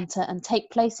now enter and take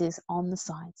places on the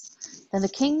sides. Then the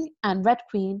King and Red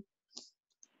Queen,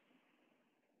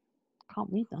 can't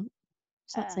read that.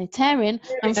 What's that say? Tear in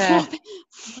and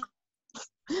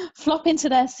flop into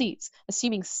their seats,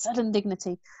 assuming sudden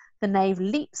dignity. The knave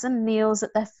leaps and kneels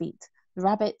at their feet. The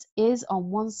rabbit is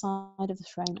on one side of the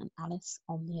throne and Alice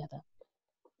on the other.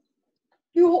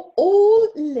 You're all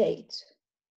late.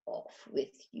 Off with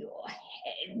your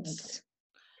heads.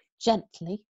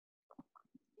 Gently.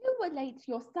 You were late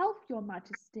yourself, Your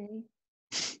Majesty.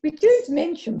 We don't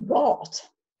mention that.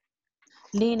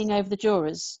 Leaning over the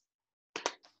jurors.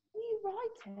 What are you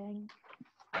writing?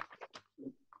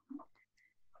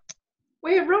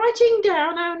 We're writing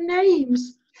down our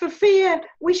names for fear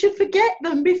we should forget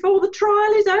them before the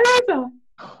trial is over.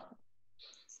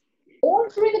 All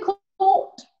through the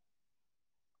court.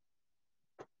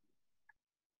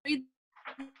 Read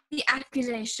the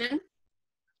accusation.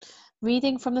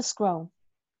 Reading from the scroll.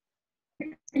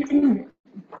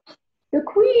 The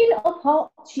Queen of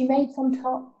Hearts, she made some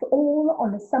tarts all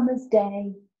on a summer's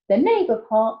day. The Knave of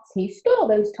Hearts, he stole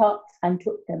those tarts and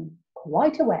took them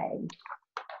quite away.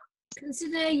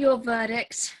 Consider your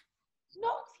verdict.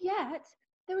 Not yet.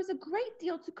 There is a great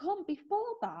deal to come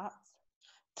before that.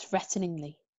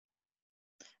 Threateningly.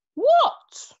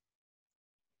 What?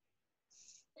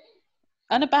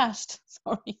 Unabashed,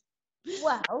 sorry.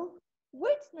 Well,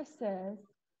 witnesses.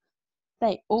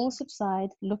 They all subside,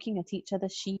 looking at each other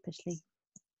sheepishly.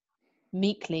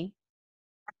 Meekly.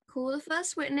 Call the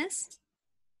first witness.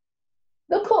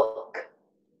 The cook.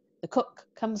 The cook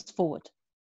comes forward.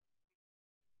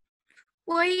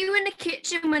 Were you in the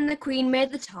kitchen when the Queen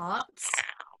made the tarts?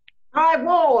 I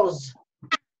was.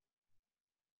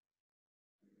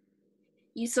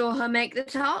 You saw her make the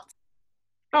tarts?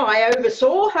 I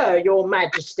oversaw her, Your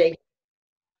Majesty.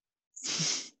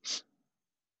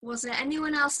 Was there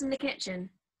anyone else in the kitchen?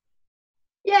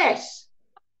 Yes.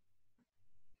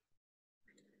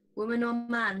 Woman or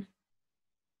man?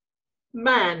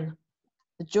 Man.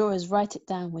 The jurors write it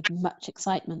down with much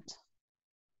excitement.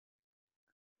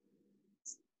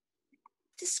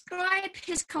 Describe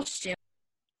his costume.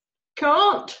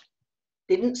 Can't.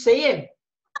 Didn't see him.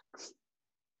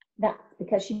 That's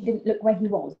because she didn't look where he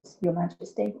was, Your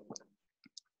Majesty.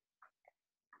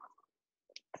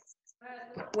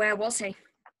 Where was he?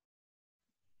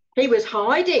 He was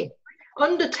hiding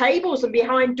under tables and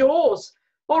behind doors,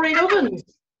 or in ovens,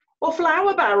 or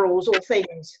flour barrels or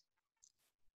things.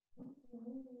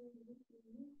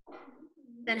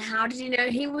 Then how did you know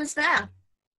he was there?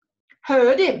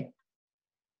 Heard him.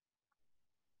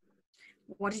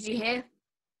 What did you hear?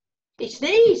 He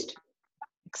sneezed.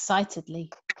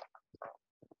 Excitedly.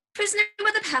 Prisoner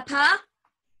with a pepper?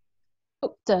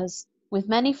 Cook does. With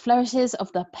many flourishes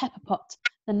of the pepper pot,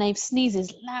 the knave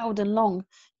sneezes loud and long.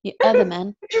 The other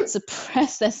men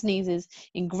suppress their sneezes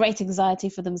in great anxiety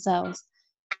for themselves.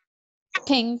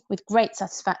 King with great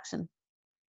satisfaction.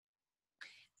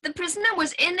 The prisoner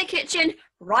was in the kitchen.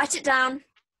 Write it down.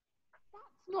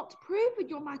 That's not proven,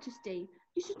 Your Majesty.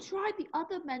 You should try the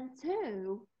other men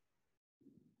too.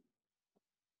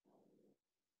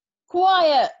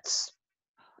 Quiet!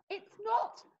 It's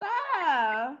not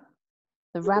fair.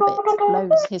 The rabbit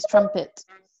blows his trumpet.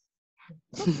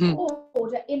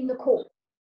 Order in the court.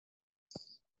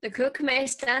 The cook may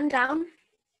stand down.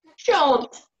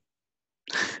 Shan't.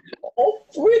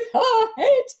 Off with her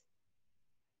head.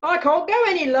 I can't go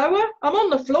any lower. I'm on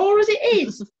the floor as it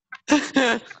is.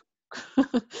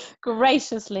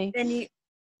 Graciously.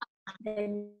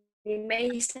 Then you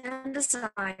may stand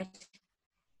aside.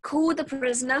 Call the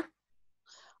prisoner.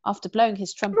 After blowing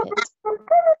his trumpet.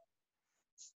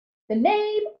 The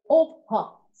name of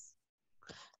hearts.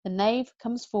 The knave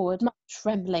comes forward,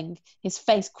 trembling, his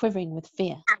face quivering with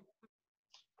fear.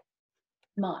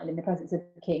 Smile in the presence of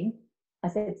the king. I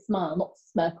said smile, not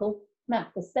smirkle. Mouth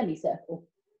a semicircle.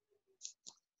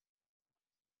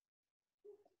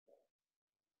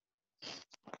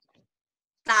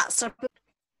 That's a...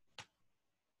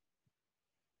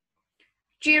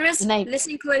 Jurors,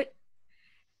 listen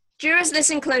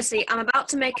closely. I'm about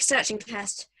to make a searching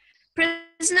test.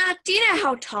 Prisoner, do you know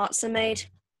how tarts are made?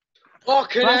 I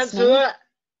can answer that.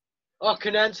 I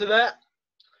can answer that.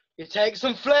 You take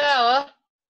some flour.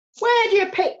 Where do you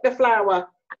pick the flour?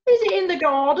 Is it in the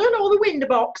garden or the window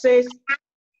boxes?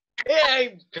 It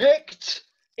ain't picked.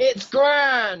 It's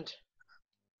ground.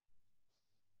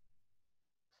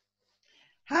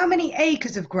 How many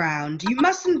acres of ground? You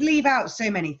mustn't leave out so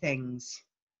many things.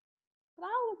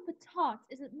 Flour for tarts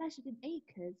isn't measured in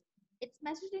acres. It's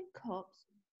measured in cups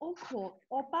or quarts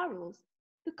or barrels.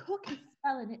 The cook is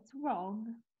spelling it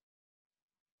wrong.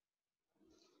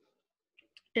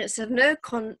 It's of no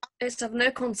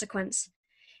consequence.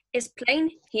 It's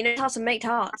plain he knows how to make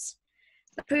tarts.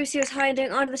 The proves he was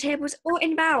hiding under the tables or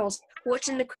in barrels,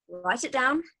 watching the... Write it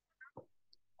down.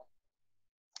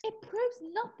 It proves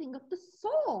nothing of the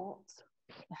sort.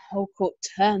 The whole court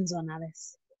turns on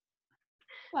Alice.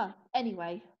 Well,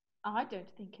 anyway, I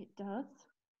don't think it does.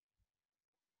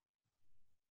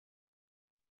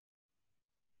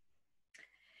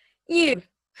 You.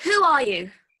 Who are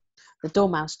you? The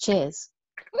Dormouse cheers.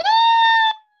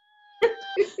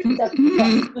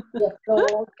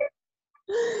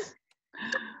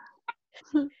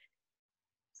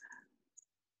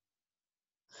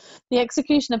 The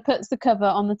executioner puts the cover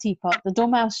on the teapot. The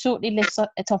Dormouse shortly lifts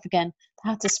it off again. The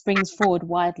Hatter springs forward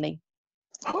wildly.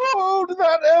 Hold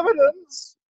that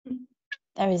evidence!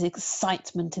 There is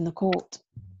excitement in the court.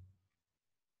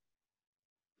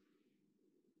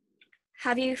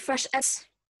 Have you fresh eggs?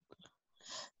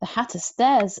 The Hatter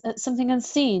stares at something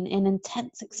unseen in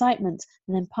intense excitement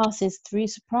and then passes through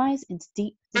surprise into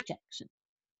deep dejection.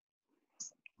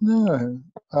 No,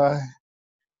 I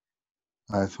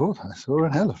thought I saw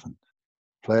an elephant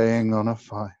playing on a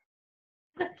fife.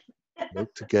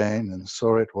 Looked again and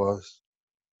saw it was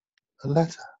a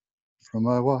letter from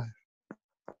my wife.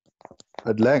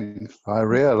 At length I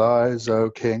realize, O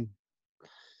king,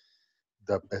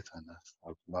 the bitterness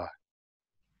of life.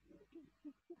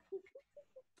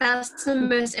 That's the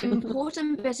most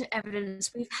important bit of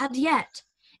evidence we've had yet.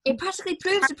 It practically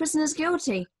proves the prisoner's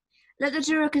guilty. Let the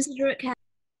juror consider it carefully.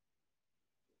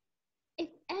 If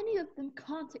any any of them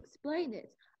can't explain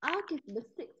it, I'll give them a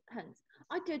sixpence.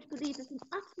 I don't believe there's an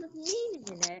atom of meaning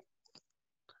in it.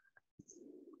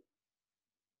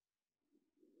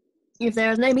 If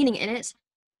there is no meaning in it,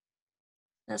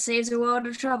 that saves a world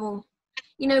of trouble.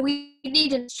 You know, we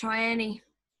needn't try any.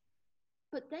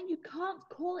 But then you can't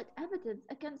call it evidence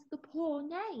against the poor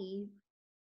knave.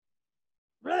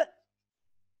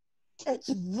 It's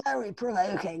very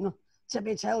provoking to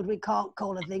be told we can't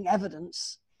call a thing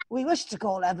evidence. We wish to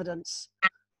call evidence.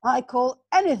 I call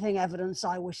anything evidence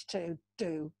I wish to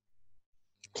do.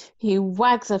 He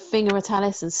wags a finger at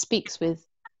Alice and speaks with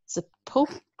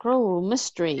sepulchral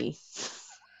mystery.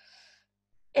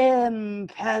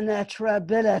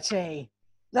 Impenetrability.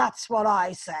 That's what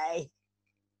I say.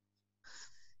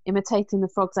 Imitating the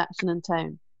frog's action and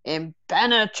tone.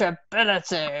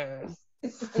 Impenetrability.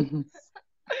 Please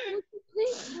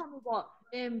tell me what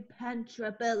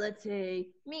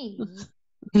impenetrability means.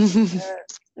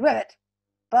 Ribbit,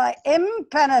 by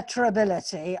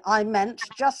impenetrability, I meant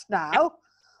just now,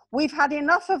 we've had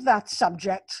enough of that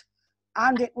subject,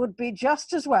 and it would be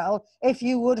just as well if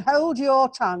you would hold your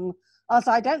tongue, as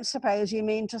I don't suppose you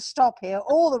mean to stop here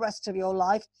all the rest of your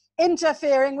life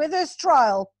interfering with this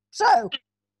trial. So...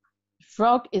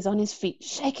 Frog is on his feet,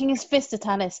 shaking his fist at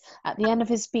Alice at the end of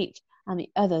his speech, and the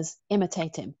others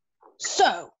imitate him.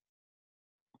 So,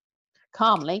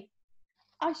 calmly,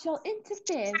 I shall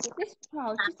interfere with this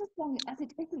trial just as long as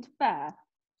it isn't fair.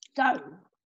 So.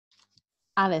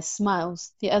 Alice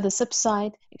smiles. The others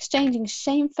subside, exchanging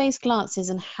shamefaced glances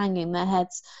and hanging their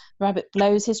heads. Rabbit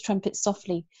blows his trumpet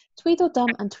softly. Tweedledum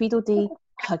and Tweedledee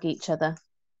hug each other.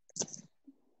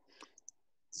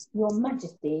 Your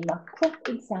Majesty must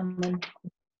cross-examine.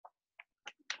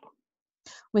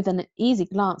 With an easy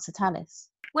glance at Alice.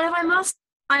 Well, if I must,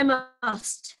 I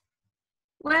must.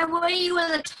 Where were you when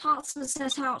the tarts were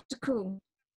set out to cool?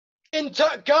 In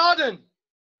the garden.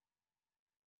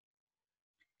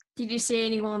 Did you see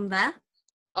anyone there?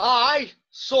 I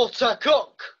saw to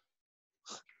cook.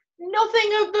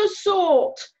 Nothing of the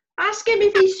sort. Ask him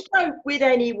if he spoke with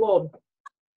anyone.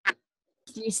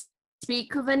 Did you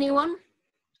speak with anyone?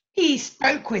 He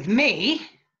spoke with me.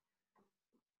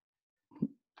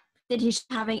 Did he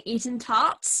having eaten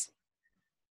tarts?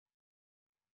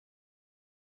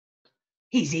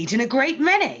 He's eaten a great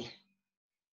many.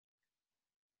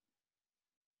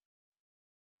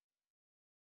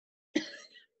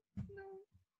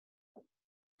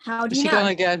 How do Is you she know?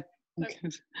 gone again? No,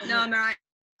 I'm alright.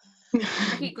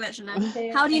 I keep glitching now.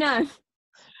 How do you know?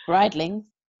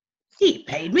 Bridling. He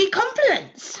paid me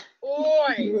compliments.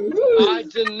 Oi, I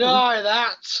deny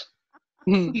that.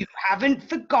 You haven't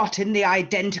forgotten the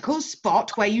identical spot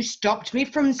where you stopped me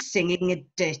from singing a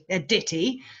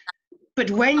ditty. But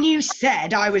when you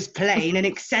said I was plain and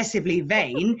excessively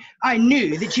vain, I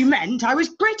knew that you meant I was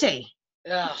pretty.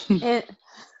 Yeah.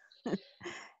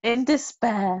 In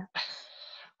despair.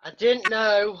 I didn't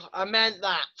know I meant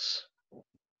that.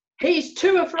 He's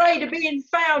too afraid of being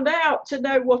found out to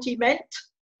know what he meant.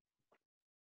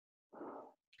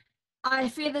 I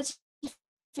fear that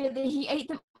he ate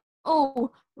them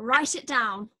all. Write it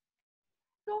down.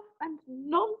 Stuff and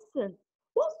nonsense.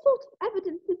 What sort of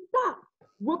evidence is that?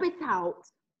 Rub it out.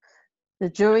 The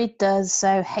jury does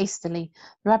so hastily.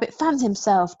 The rabbit fans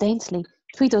himself daintily.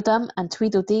 Tweedledum and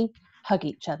Tweedledee hug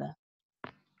each other.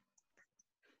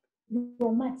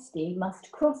 Your Majesty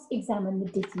must cross-examine the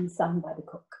ditty sung by the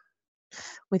cook.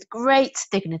 With great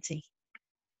dignity.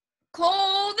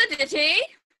 Call the ditty.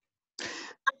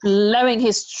 Blowing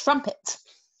his trumpet.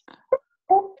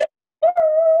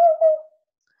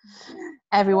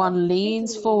 Everyone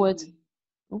leans forward.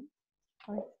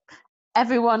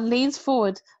 Everyone leans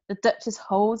forward. The Duchess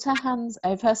holds her hands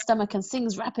over her stomach and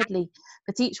sings rapidly,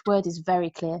 but each word is very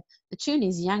clear. The tune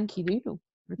is Yankee Doodle,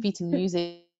 repeating the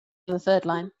music of the third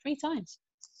line 3 times.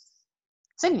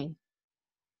 Singing.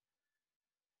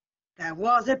 There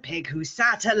was a pig who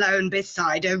sat alone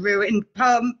beside a ruined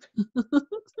pump.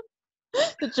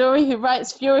 The jury, who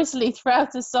writes furiously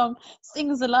throughout a song,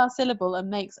 sings the last syllable and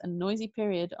makes a noisy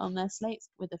period on their slates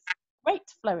with a great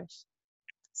flourish.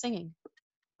 Singing.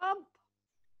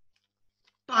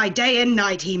 By day and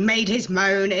night he made his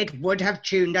moan, it would have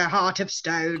turned a heart of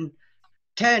stone,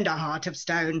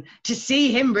 to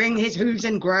see him wring his hooves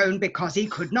and groan because he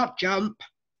could not jump.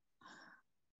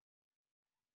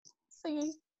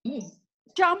 Singing.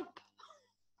 Jump.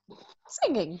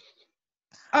 Singing.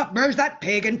 Up rose that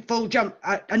pig and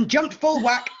jumped full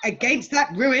whack against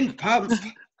that ruined pump.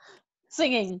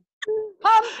 Singing.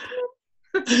 Pump.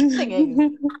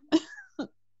 Singing.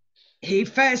 He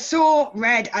first saw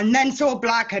red and then saw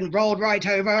black and rolled right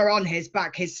over on his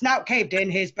back. His snout caved in,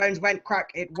 his bones went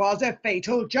crack. It was a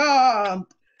fatal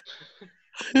jump.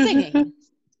 Singing.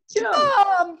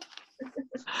 Jump!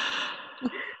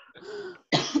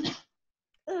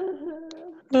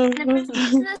 And the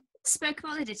prisoner spoke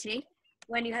about the ditty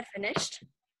when you had finished.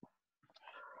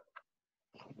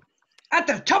 At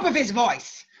the top of his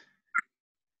voice.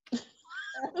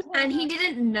 And he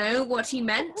didn't know what he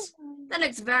meant. That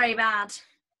looks very bad.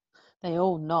 They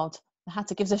all nod. The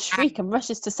Hatter gives a shriek and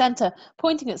rushes to centre,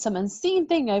 pointing at some unseen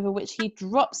thing over which he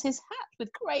drops his hat with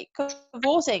great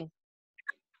cavorting.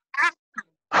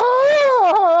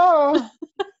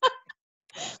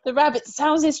 The rabbit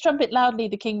sounds his trumpet loudly.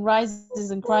 The king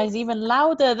rises and cries even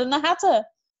louder than the Hatter.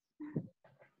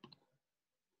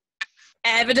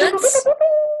 Evidence.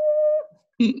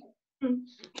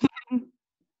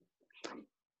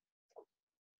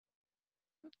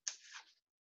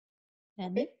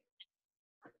 Mandy?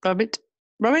 Rabbit,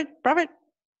 rabbit, rabbit.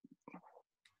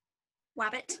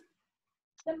 Wabbit.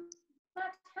 The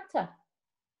Mad Hatter.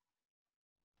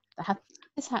 The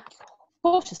Hatter's hat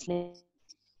cautiously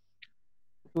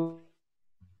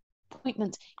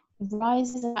appointment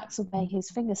rises and backs away,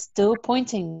 his finger still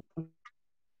pointing.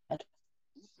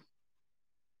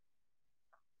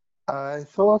 I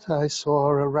thought I saw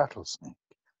a rattlesnake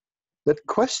that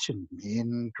questioned me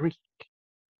in Greek.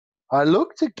 I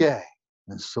looked again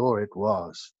and saw it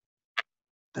was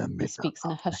the He middle speaks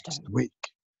in a of hushed next tone. week.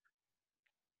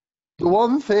 The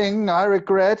one thing I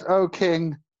regret, O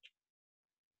king,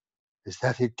 is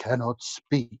that it cannot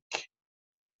speak.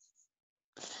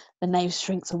 The knave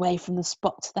shrinks away from the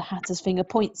spot the Hatter's finger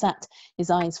points at,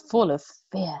 his eyes full of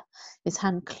fear. His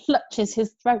hand clutches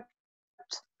his throat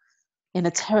in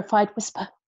a terrified whisper.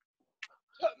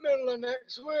 The middle of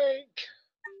next week.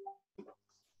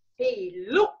 He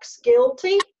looks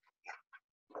guilty.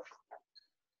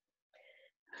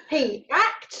 He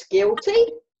acts guilty.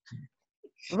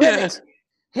 Yes,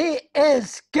 he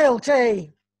is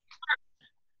guilty.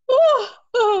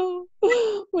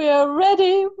 We are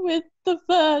ready with the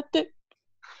verdict.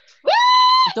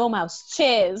 The Dormouse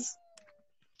cheers.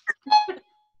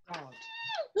 God.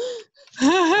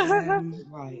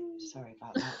 Right, sorry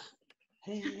about that.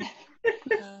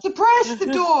 Suppress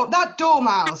that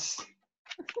dormouse.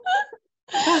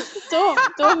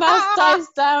 Dormouse dives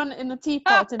down in the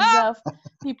teapot himself.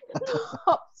 He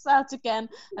pops out again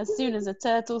as soon as a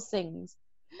turtle sings.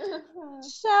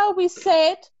 Shall we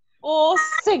say it or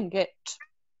sing it?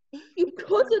 You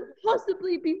couldn't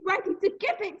possibly be ready to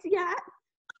give it yet.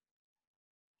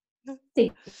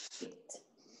 Sing it.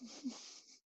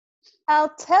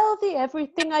 I'll tell thee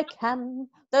everything I can.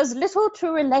 There's little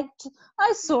to relate.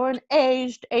 I saw an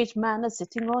aged man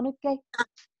a-sitting on a gate.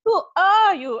 Who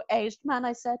are you, aged man,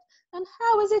 I said, and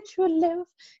how is it you live?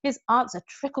 His answer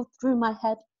trickled through my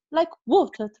head like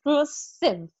water through a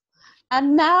sieve.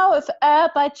 And now, if e'er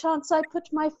by chance I put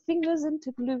my fingers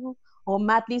into glue, or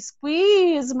madly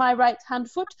squeeze my right hand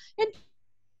foot into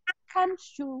a hand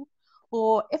shoe,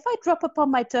 or if I drop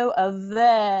upon my toe a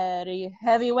very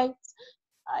heavy weight,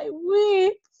 I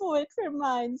weep, for it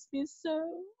reminds me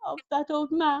so of that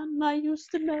old man I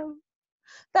used to know.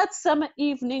 That summer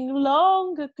evening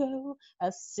long ago,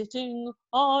 sitting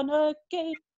on a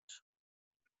gate.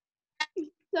 You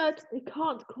certainly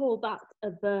can't call that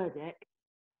a verdict.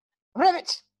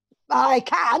 Ribbit, I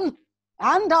can,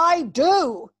 and I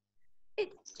do.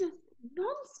 It's just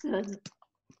nonsense.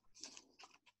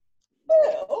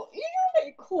 Well, you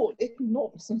may call it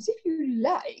nonsense if you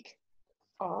like.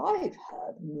 I've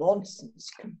heard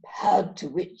nonsense compared to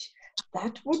which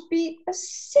that would be as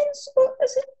sensible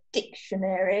as a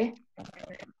dictionary.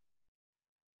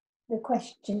 The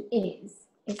question is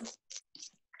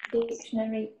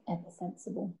dictionary ever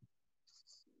sensible?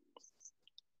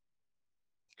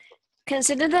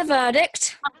 Consider the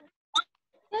verdict.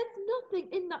 There's nothing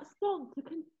in that song to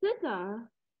consider.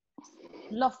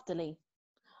 Loftily,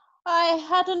 I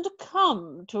hadn't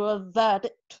come to a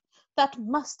verdict that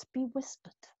must be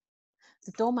whispered.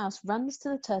 The Dormouse runs to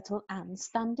the turtle and,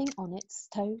 standing on its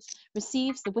toes,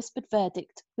 receives the whispered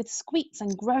verdict with squeaks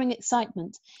and growing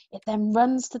excitement. It then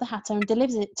runs to the Hatter and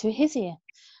delivers it to his ear.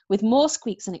 With more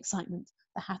squeaks and excitement,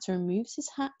 the Hatter removes his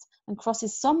hat and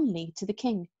crosses solemnly to the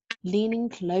king. Leaning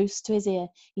close to his ear,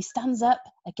 he stands up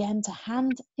again to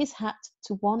hand his hat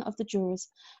to one of the jurors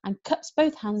and cups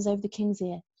both hands over the king's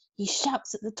ear. He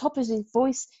shouts at the top of his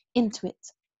voice into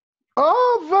it.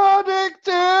 Our verdict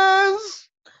is...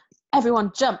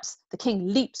 Everyone jumps. The king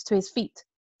leaps to his feet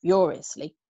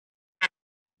furiously.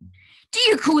 Do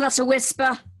you call that a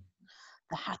whisper?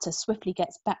 The Hatter swiftly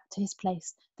gets back to his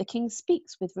place. The king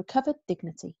speaks with recovered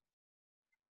dignity.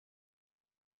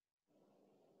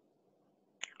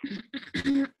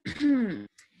 If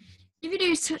you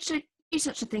do such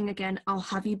a thing again, I'll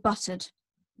have you buttered.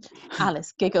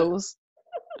 Alice giggles.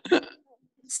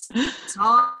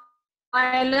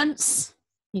 Silence.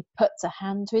 He puts a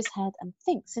hand to his head and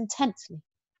thinks intensely.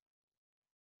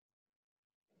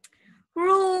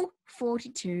 Rule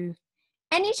 42.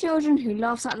 Any children who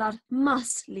laughs out loud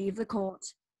must leave the court.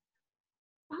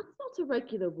 That's not a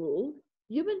regular rule.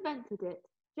 You invented it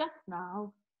just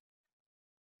now.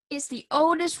 It's the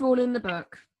oldest rule in the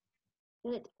book.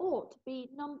 Then it ought to be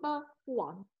number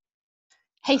 1.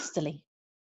 Hastily.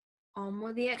 On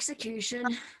with the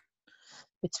execution.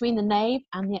 Between the knave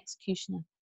and the executioner.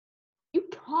 You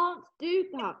can't do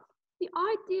that. The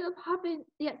idea of having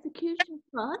the execution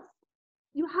first,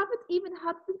 you haven't even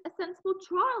had a sensible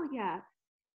trial yet.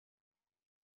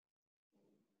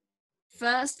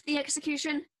 First the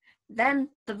execution, then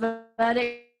the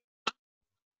verdict.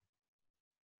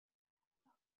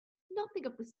 Nothing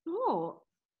of the sort.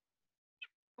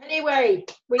 Anyway,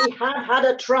 we have had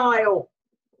a trial.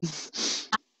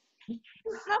 You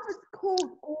haven't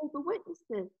called all the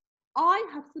witnesses. I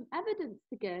have some evidence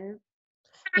to give.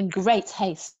 In great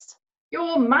haste.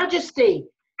 Your Majesty,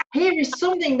 here is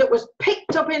something that was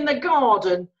picked up in the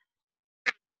garden.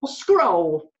 A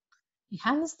scroll. He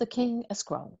hands the king a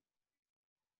scroll.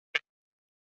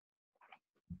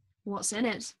 What's in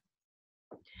it?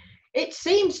 It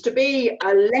seems to be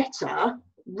a letter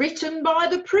written by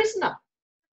the prisoner.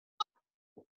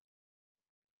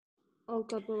 Oh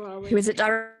God, where are we? Who is it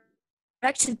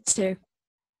directed to?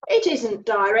 It isn't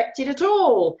directed at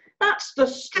all. That's the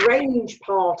strange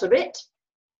part of it.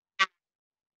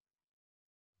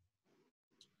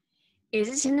 Is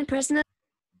it in the prisoner?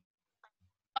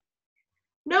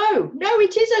 No,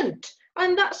 it isn't.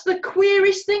 And that's the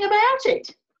queerest thing about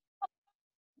it.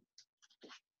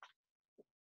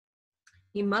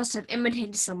 You must have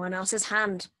imitated someone else's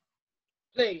hand.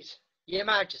 Please, Your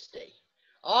Majesty,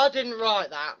 I didn't write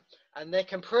that, and they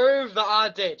can prove that I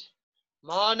did.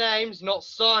 My name's not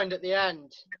signed at the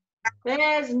end.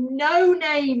 There's no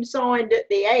name signed at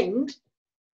the end.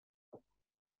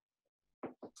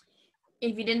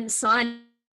 If you didn't sign,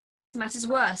 it matters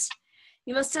worse.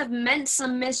 You must have meant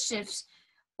some mischiefs,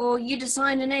 or you'd have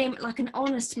signed a name like an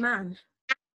honest man.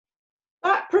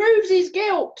 That proves his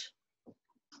guilt.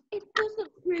 It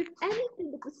doesn't prove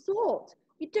anything of the sort.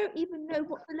 You don't even know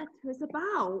what the letter is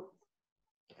about.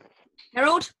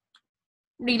 Herald,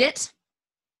 read it.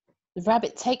 The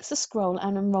rabbit takes the scroll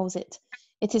and unrolls it.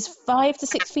 It is 5 to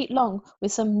 6 feet long,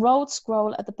 with some rolled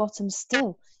scroll at the bottom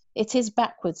still. It is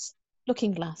backwards,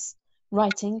 looking glass,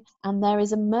 writing, and there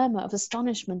is a murmur of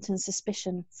astonishment and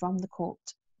suspicion from the court.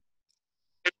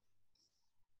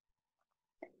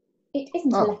 It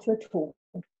isn't a letter at all.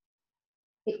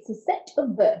 It's a set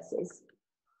of verses.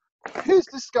 He's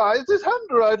disguised his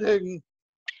handwriting.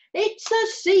 It's a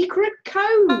secret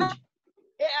code.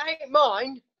 It ain't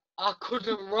mine. I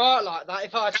couldn't write like that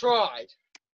if I tried.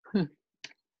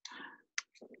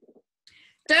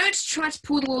 Don't try to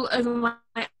pull the wool over my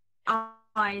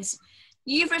eyes.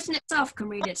 You've written it yourself, can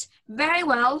read it. Very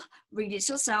well, read it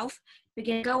yourself.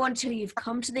 Begin, go on till you've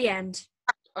come to the end.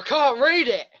 I can't read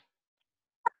it.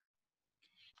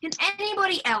 Can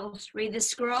anybody else read this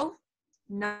scroll?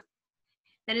 No.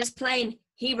 Then it's plain.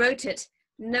 He wrote it.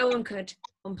 No one could,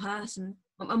 on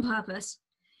purpose.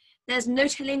 There's no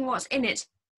telling what's in it.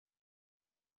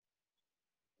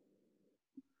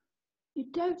 You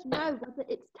don't know whether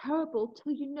it's terrible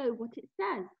till you know what it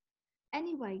says.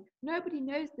 Anyway, nobody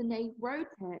knows the knave wrote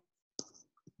it.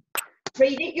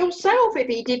 Read it yourself if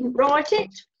he didn't write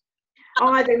it.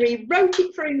 Either he wrote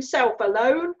it for himself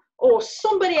alone, or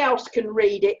somebody else can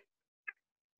read it.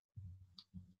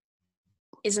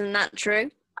 Isn't that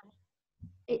true?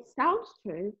 It sounds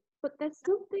true, but there's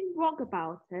something wrong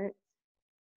about it.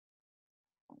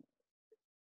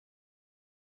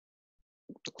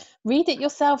 Read it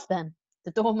yourself then.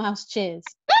 The Dormouse cheers.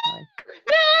 Sorry.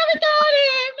 Now we got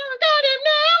him! Now we got him!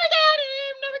 Now we got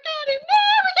him! Now we got him!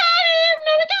 Now we got him!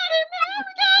 Now we got him! Now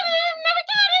we got him! Now we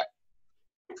got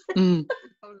him!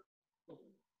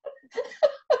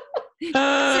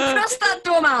 Suppress that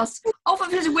Dormouse! Off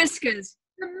of his whiskers!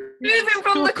 Move him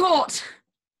from the court!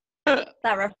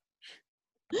 Sarah.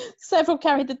 Several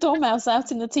carried the Dormouse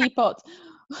out in the teapot.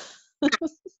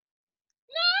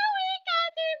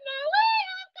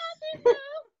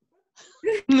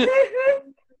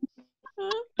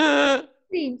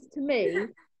 Seems to me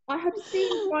I have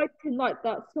seen writing like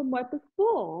that somewhere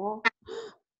before.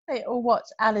 They all watch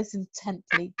Alice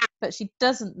intently, but she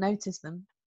doesn't notice them.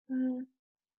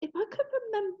 If I could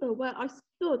remember where I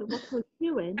stood and what I was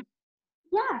doing.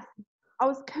 Yes, I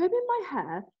was combing my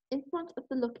hair in front of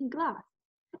the looking glass.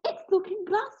 It's looking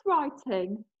glass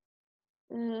writing.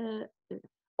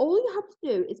 All you have to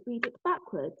do is read it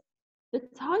backwards. The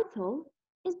title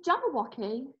is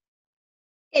Jabberwocky.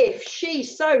 If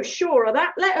she's so sure of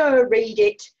that, let her read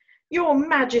it. Your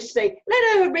Majesty,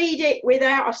 let her read it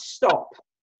without a stop.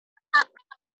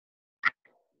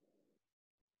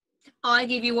 I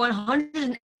give you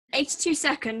 182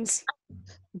 seconds.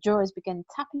 The jurors begin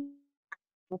tapping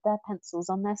with their pencils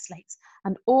on their slates,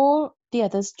 and all the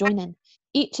others join in,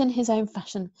 each in his own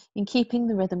fashion, in keeping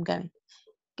the rhythm going.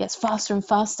 It gets faster and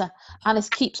faster. Alice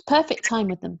keeps perfect time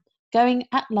with them, going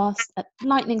at last at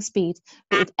lightning speed,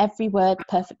 but with every word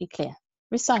perfectly clear.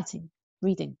 Reciting,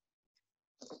 reading.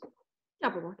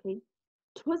 Jabberwocky.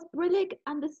 'Twas brillig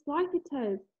and the slithy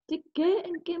toad did gear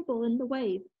and gimble in the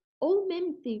wave. All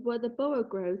mimsy were the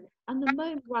borough and the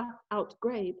mome wrath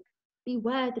outgrave.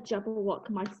 Beware the Jabberwock,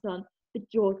 my son, the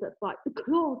jaws that bite, the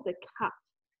claws that catch.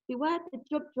 Beware the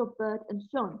jub bird and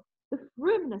shun, the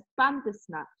fruminous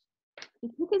bandersnatch. He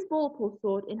took his vorpal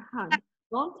sword in hand,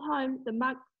 long time the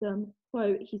maxim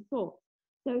quo he sought.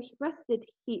 So he rested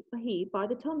he by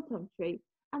the tom-tom tree,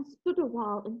 and stood a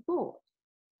while in thought.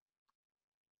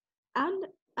 And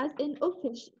as in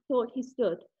uffish thought he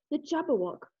stood, the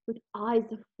Jabberwock, with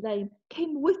eyes of flame,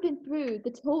 came whipping through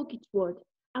the Tolgate wood,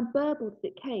 and burbled as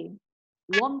it came.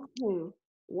 1, 2,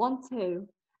 1, 2,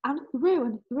 and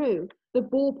through, the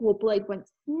vorpal blade went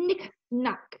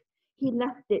snick-snack. He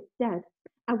left it dead,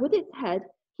 and with its head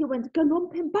he went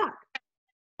galumphing back.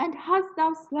 And hast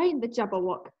thou slain the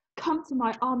Jabberwock? Come to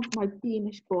my arms, my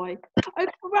beamish boy. Oh,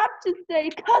 rapturous day,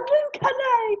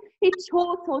 Calais! He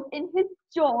chortled in his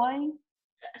joy.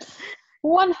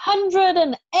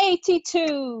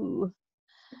 182.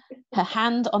 Her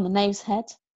hand on the knave's head.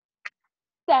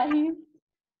 Saved.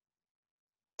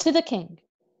 To the king.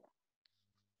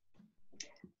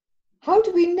 How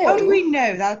do we know? How do we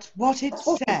know that's what it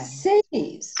What it says?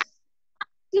 says?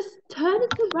 Just turn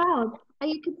it around and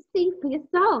you can see for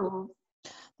yourself.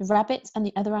 The rabbit and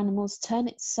the other animals turn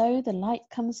it so the light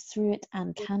comes through it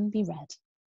and can be read.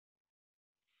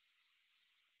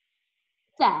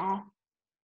 There.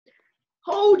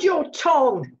 Hold your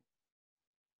tongue.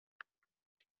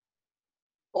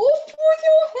 Off with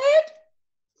your head.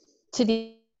 To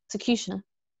the executioner.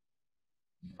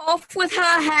 Off with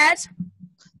her head.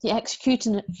 The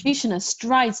executioner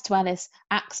strides to Alice,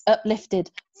 axe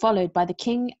uplifted, followed by the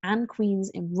king and queens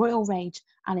in royal rage.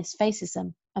 Alice faces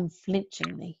them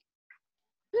unflinchingly.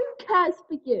 Who cares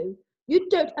for you? You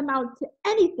don't amount to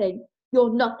anything.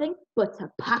 You're nothing but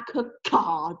a pack of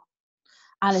cards.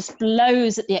 Alice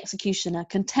blows at the executioner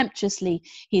contemptuously.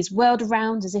 He is whirled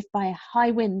around as if by a high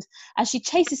wind. As she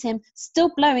chases him, still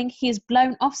blowing, he is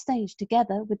blown off stage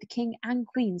together with the king and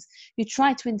queens, who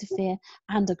try to interfere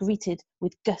and are greeted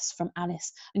with gusts from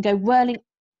Alice and go whirling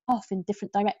off in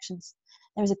different directions.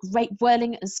 There is a great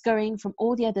whirling and scurrying from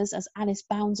all the others as Alice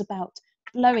bounds about,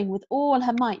 blowing with all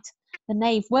her might. The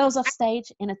knave whirls off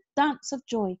stage in a dance of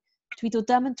joy.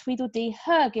 Tweedledum and Tweedledee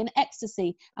hurg in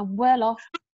ecstasy and whirl off.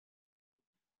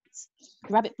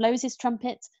 The rabbit blows his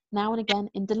trumpet now and again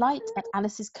in delight at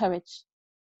Alice's courage.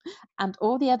 And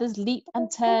all the others leap and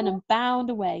turn and bound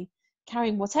away,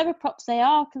 carrying whatever props they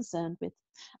are concerned with.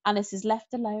 Alice is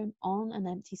left alone on an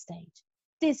empty stage,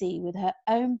 dizzy with her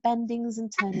own bendings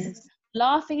and turnings,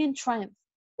 laughing in triumph.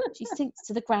 She sinks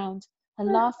to the ground, her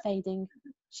laugh fading.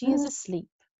 She is asleep.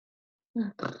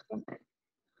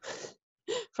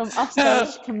 From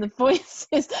offstage come the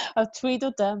voices of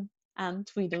Tweedledum and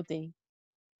Tweedledee.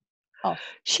 Off.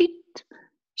 She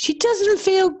doesn't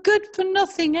feel good for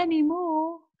nothing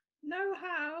anymore. No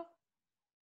how.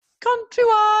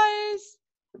 Countrywise.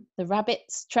 The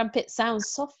rabbit's trumpet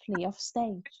sounds softly off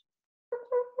stage.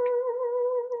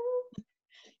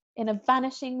 In a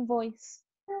vanishing voice,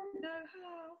 No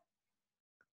how.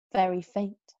 very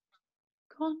faint.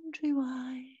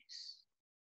 Countrywise.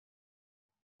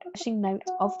 Flashing note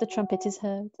of the trumpet is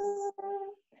heard.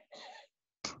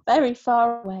 Very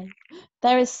far away,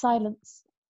 there is silence.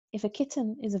 If a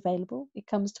kitten is available, it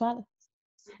comes to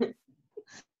Alice.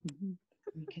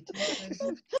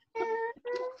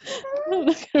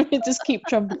 Just keep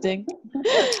trumpeting.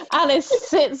 Alice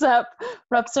sits up,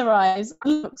 rubs her eyes,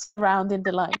 looks around in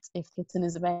delight. If kitten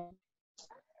is available.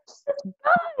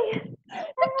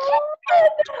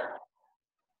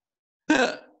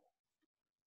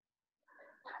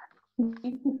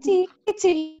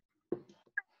 Kitty.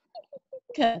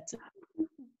 Curtain.